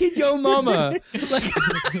 Licking your mama.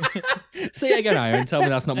 Say it again, Iron. Tell me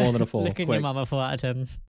that's not more than a 4. Licking Quick. your mama 4 out of 10.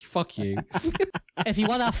 Fuck you. If you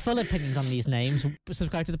want our full opinions on these names,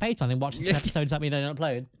 subscribe to the Patreon and watch the 2 episodes that we don't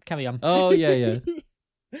upload. Carry on. Oh, yeah.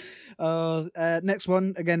 Next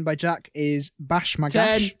one, again by Jack, is Bash My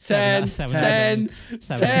 10, Gash. 10, 7, 10,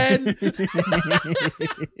 7. 10.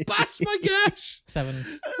 Bash my gosh. 7.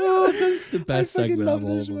 Oh, that's the best I fucking segment love of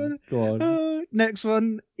all this of them. one. Go on. Next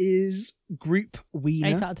one is Group Wiener.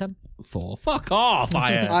 8 out of 10. 4. Fuck off,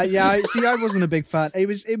 Iron. See, I wasn't a big fan. It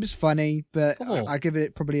was funny, but 4. I give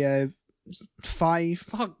it probably a 5.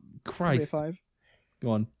 Fuck Probably a Christ. 5.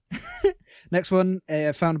 Go on. Next one,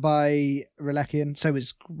 found by Relikian. So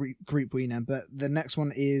is Group Wiener, but the next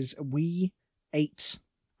one is We Ate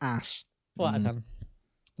Ass. 4 out of 10.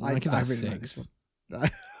 I give that really like 6. this one.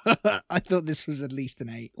 I thought this was at least an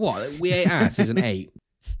 8. What? We ate ass is an 8.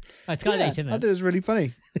 Oh, it's got an 8 in I thought there. it was really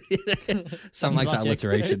funny. Sound like that Logic.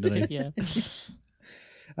 alliteration, doesn't it?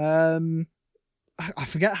 Yeah. I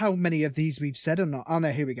forget how many of these we've said or not. Oh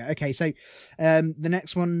no, here we go. Okay, so the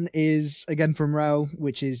next one is again from Rel,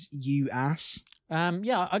 which is You Ass.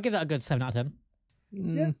 Yeah, I'll give that a good 7 out of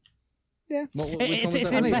 10. Yeah. Which one It's was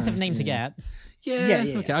an that? impressive name to get. Yeah.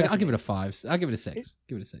 Yeah, Okay, I'll give it a 5. I'll give it a 6.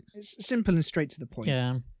 Give it a 6. It's simple and straight to the point.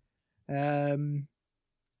 Yeah.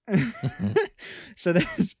 So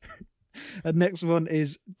there's the next one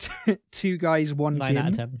is 2 Guys 1 9 Gin. out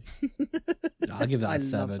of 10. I'll give that I a love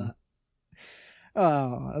 7. that.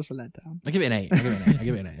 Oh, that's a letdown. I'll give it an 8. I'll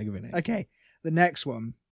give it an 8. Okay, the next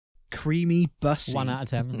one, Creamy Bussy. 1 out of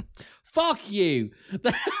 10. Fuck you.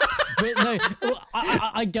 But no,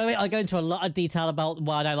 I go into a lot of detail about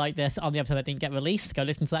why I don't like this on the episode that didn't get released. Go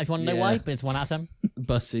listen to that if you want to know Yeah. why, but it's 1 out of 10.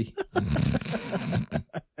 Bussy.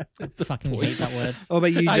 I fucking hate that word. What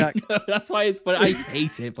about you, Jack? I know, that's why it's funny. I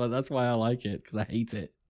hate it, but that's why I like it, because I hate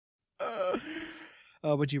it.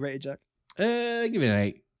 Oh, would you rate it, Jack? Give it an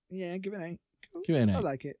 8. Yeah, give it an 8. Cool. Give it an 8. I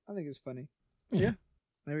like it. I think it's funny. Yeah. Yeah.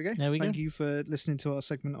 There we go. There we go. Thank you for listening to our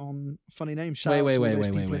segment on funny names. Shout Wait. out to all those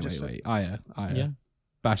people who just said- Aya. Yeah.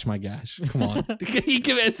 Bash my gash. Come on. Can you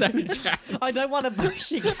give it a second chance? I don't want to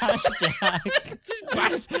bash your gash, Jack.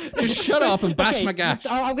 Just shut up and bash Okay, my gash.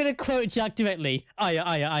 I'm going to quote Jack directly.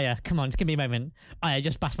 Aya. Come on, just give me a moment. Aya,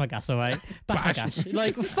 just bash my gas, all right? Bash my gash.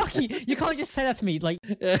 Like, fuck you. You can't just say that to me, like,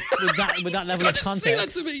 with that level of Just say that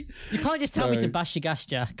context. to me. You can't just tell me to Sorry. bash your gas,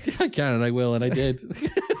 Jack. I can and I will and I did.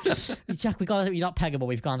 Jack, you're not peggable.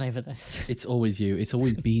 We've gone over this. It's always you. It's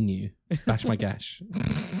always been you. Bash my gash.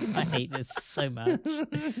 I hate this so much.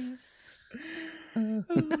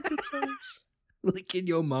 Licking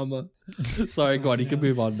your mama. Sorry, go on. You can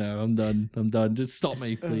move on now. I'm done. Just stop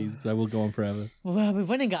me, please, because I will go on forever. Well, we've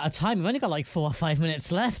running out of time. We've only got like 4 or 5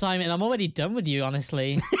 minutes left. I'm already done with you,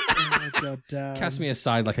 honestly. Oh, God damn. Cast me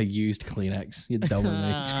aside like a used Kleenex. You're done with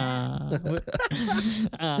me.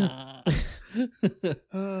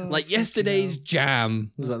 Oh, Like yesterday's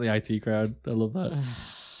jam. Is that the IT crowd? I love that.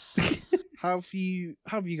 How have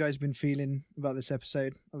you guys been feeling about this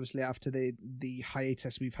episode? Obviously, after the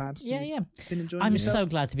hiatus we've had. yeah. Been enjoying I'm yourself? so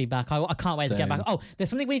glad to be back. I can't wait to get Same. back. Oh, there's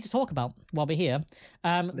something we need to talk about while we're here.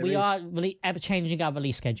 We is. are ever changing our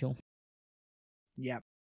release schedule. Yeah.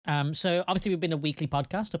 So obviously we've been a weekly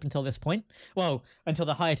podcast up until this point. Well, until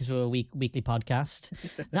the hiatus we were a weekly podcast.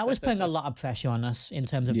 That was putting a lot of pressure on us in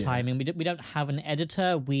terms of Yeah. timing. We don't have an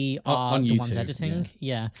editor. We On- are on the ones YouTube, editing.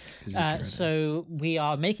 Yeah. So we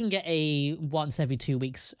are making it a once every 2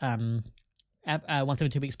 weeks Once Every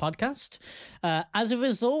 2 Weeks podcast. As a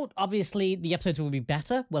result, obviously, the episodes will be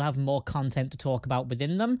better. We'll have more content to talk about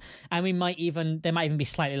within them, and they might even be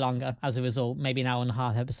slightly longer as a result, maybe an hour and a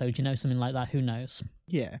half episode, something like that. Who knows?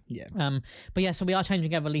 Yeah. But yeah, so we are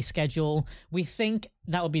changing our release schedule. We think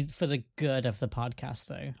that would be for the good of the podcast,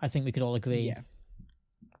 though. I think we could all agree.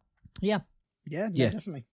 Yeah. Yeah,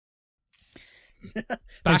 definitely.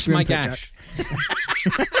 Bash my gash.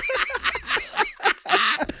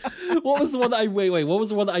 What was the one that I wait? What was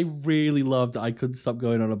the one that I really loved that I couldn't stop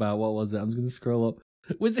going on about? What was it? I'm just gonna scroll up.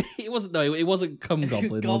 Was it? It wasn't. No, it wasn't. Cum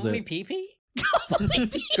Goblin. Was it? Pee-pee?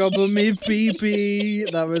 Gobble me pee pee.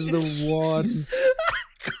 That was the one.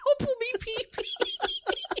 Gobble me pee pee.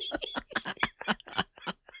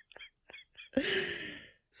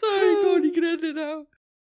 Sorry, go on, you can end it now.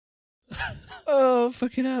 Oh,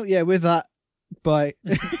 fucking hell. Yeah, with that. Bye.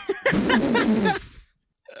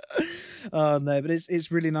 Oh no, but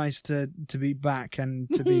it's really nice to be back and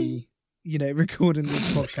to be recording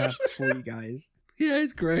this podcast for you guys. Yeah,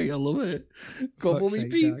 it's great. I love it. Gobble me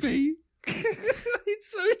pee pee. It's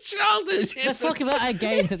so childish. Let's talk about our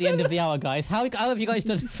games at the end of the hour, guys. How have you guys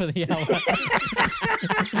done for the hour?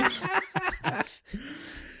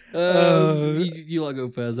 You like go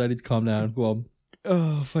first. I need to calm down. Go on.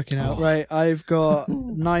 Oh, fucking hell. Right, I've got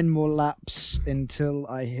 9 more laps until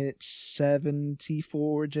I hit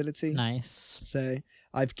 74 agility. Nice. So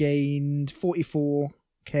I've gained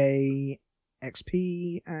 44k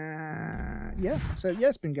XP. So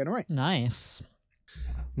it's been going all right. Nice.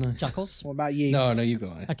 Jackals? What about you? No, you go.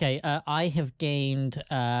 Okay, I have gained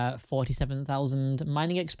 47,000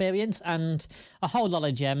 mining experience and a whole lot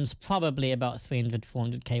of gems, probably about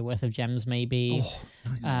 400k worth of gems, maybe. Oh,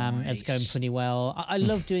 nice. It's going pretty well. I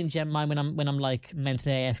love doing gem mine when I'm like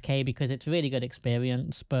mentally AFK because it's really good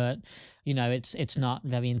experience, but it's not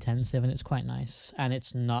very intensive and it's quite nice, and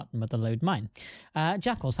it's not motherload mine.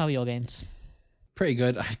 Jackals, how are your gains? Pretty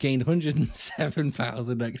good. I've gained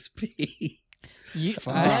 107,000 XP. Wait,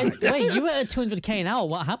 you were at 200k now.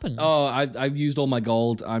 What happened? Oh, I've used all my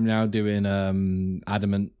gold. I'm now doing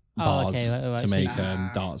adamant bars to make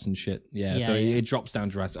darts and shit. Yeah, so it drops down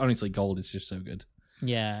drastically. Honestly, gold is just so good.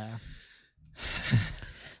 Yeah.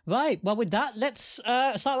 Right, well, with that, let's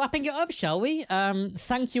start wrapping it up, shall we?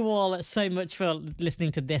 Thank you all so much for listening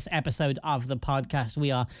to this episode of the podcast. We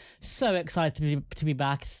are so excited to be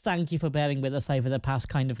back. Thank you for bearing with us over the past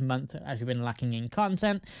kind of month as we've been lacking in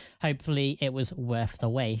content. Hopefully it was worth the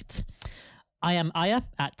wait. I am Aya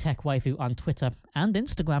at TechWaifu on Twitter and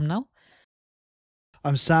Instagram now.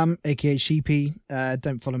 I'm Sam, aka Sheepy.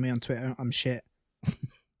 Don't follow me on Twitter. I'm shit.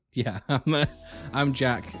 Yeah, I'm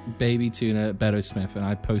Jack, Baby Tuna, Beto Smith, and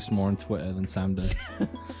I post more on Twitter than Sam does.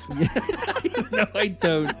 No, I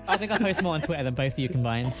don't. I think I post more on Twitter than both of you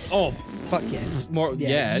combined. Oh, fuck yeah. More,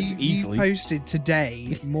 easily. You posted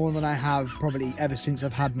today more than I have probably ever since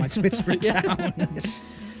I've had my Twitter account.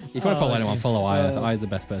 If you want to follow anyone, follow Aya. Aya's the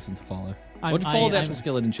best person to follow. Or to follow the actual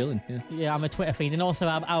Skillin' and Chillin'. Yeah, I'm a Twitter feed. And also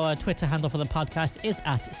our Twitter handle for the podcast is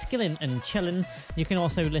at Skillin' and Chillin'. You can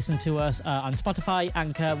also listen to us on Spotify,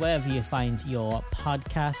 Anchor, wherever you find your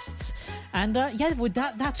podcasts. And with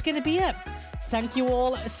that, that's going to be it. Thank you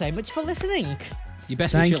all so much for listening.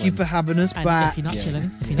 Thank you for having us back. If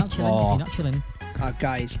you're not chilling, Oh,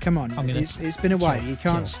 guys, come on. It's been a while. You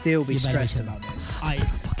can't still be stressed about this. I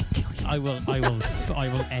fucking kill you. I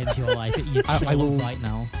will end your life. I will right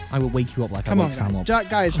now. I will wake you up like come I on, woke Sam up.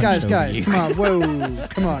 Guys, come on. Whoa,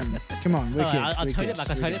 come on. I'll tone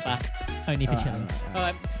it back. Only for chilling. All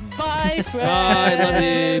right. Bye, friends. Bye, love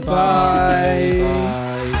you. Bye.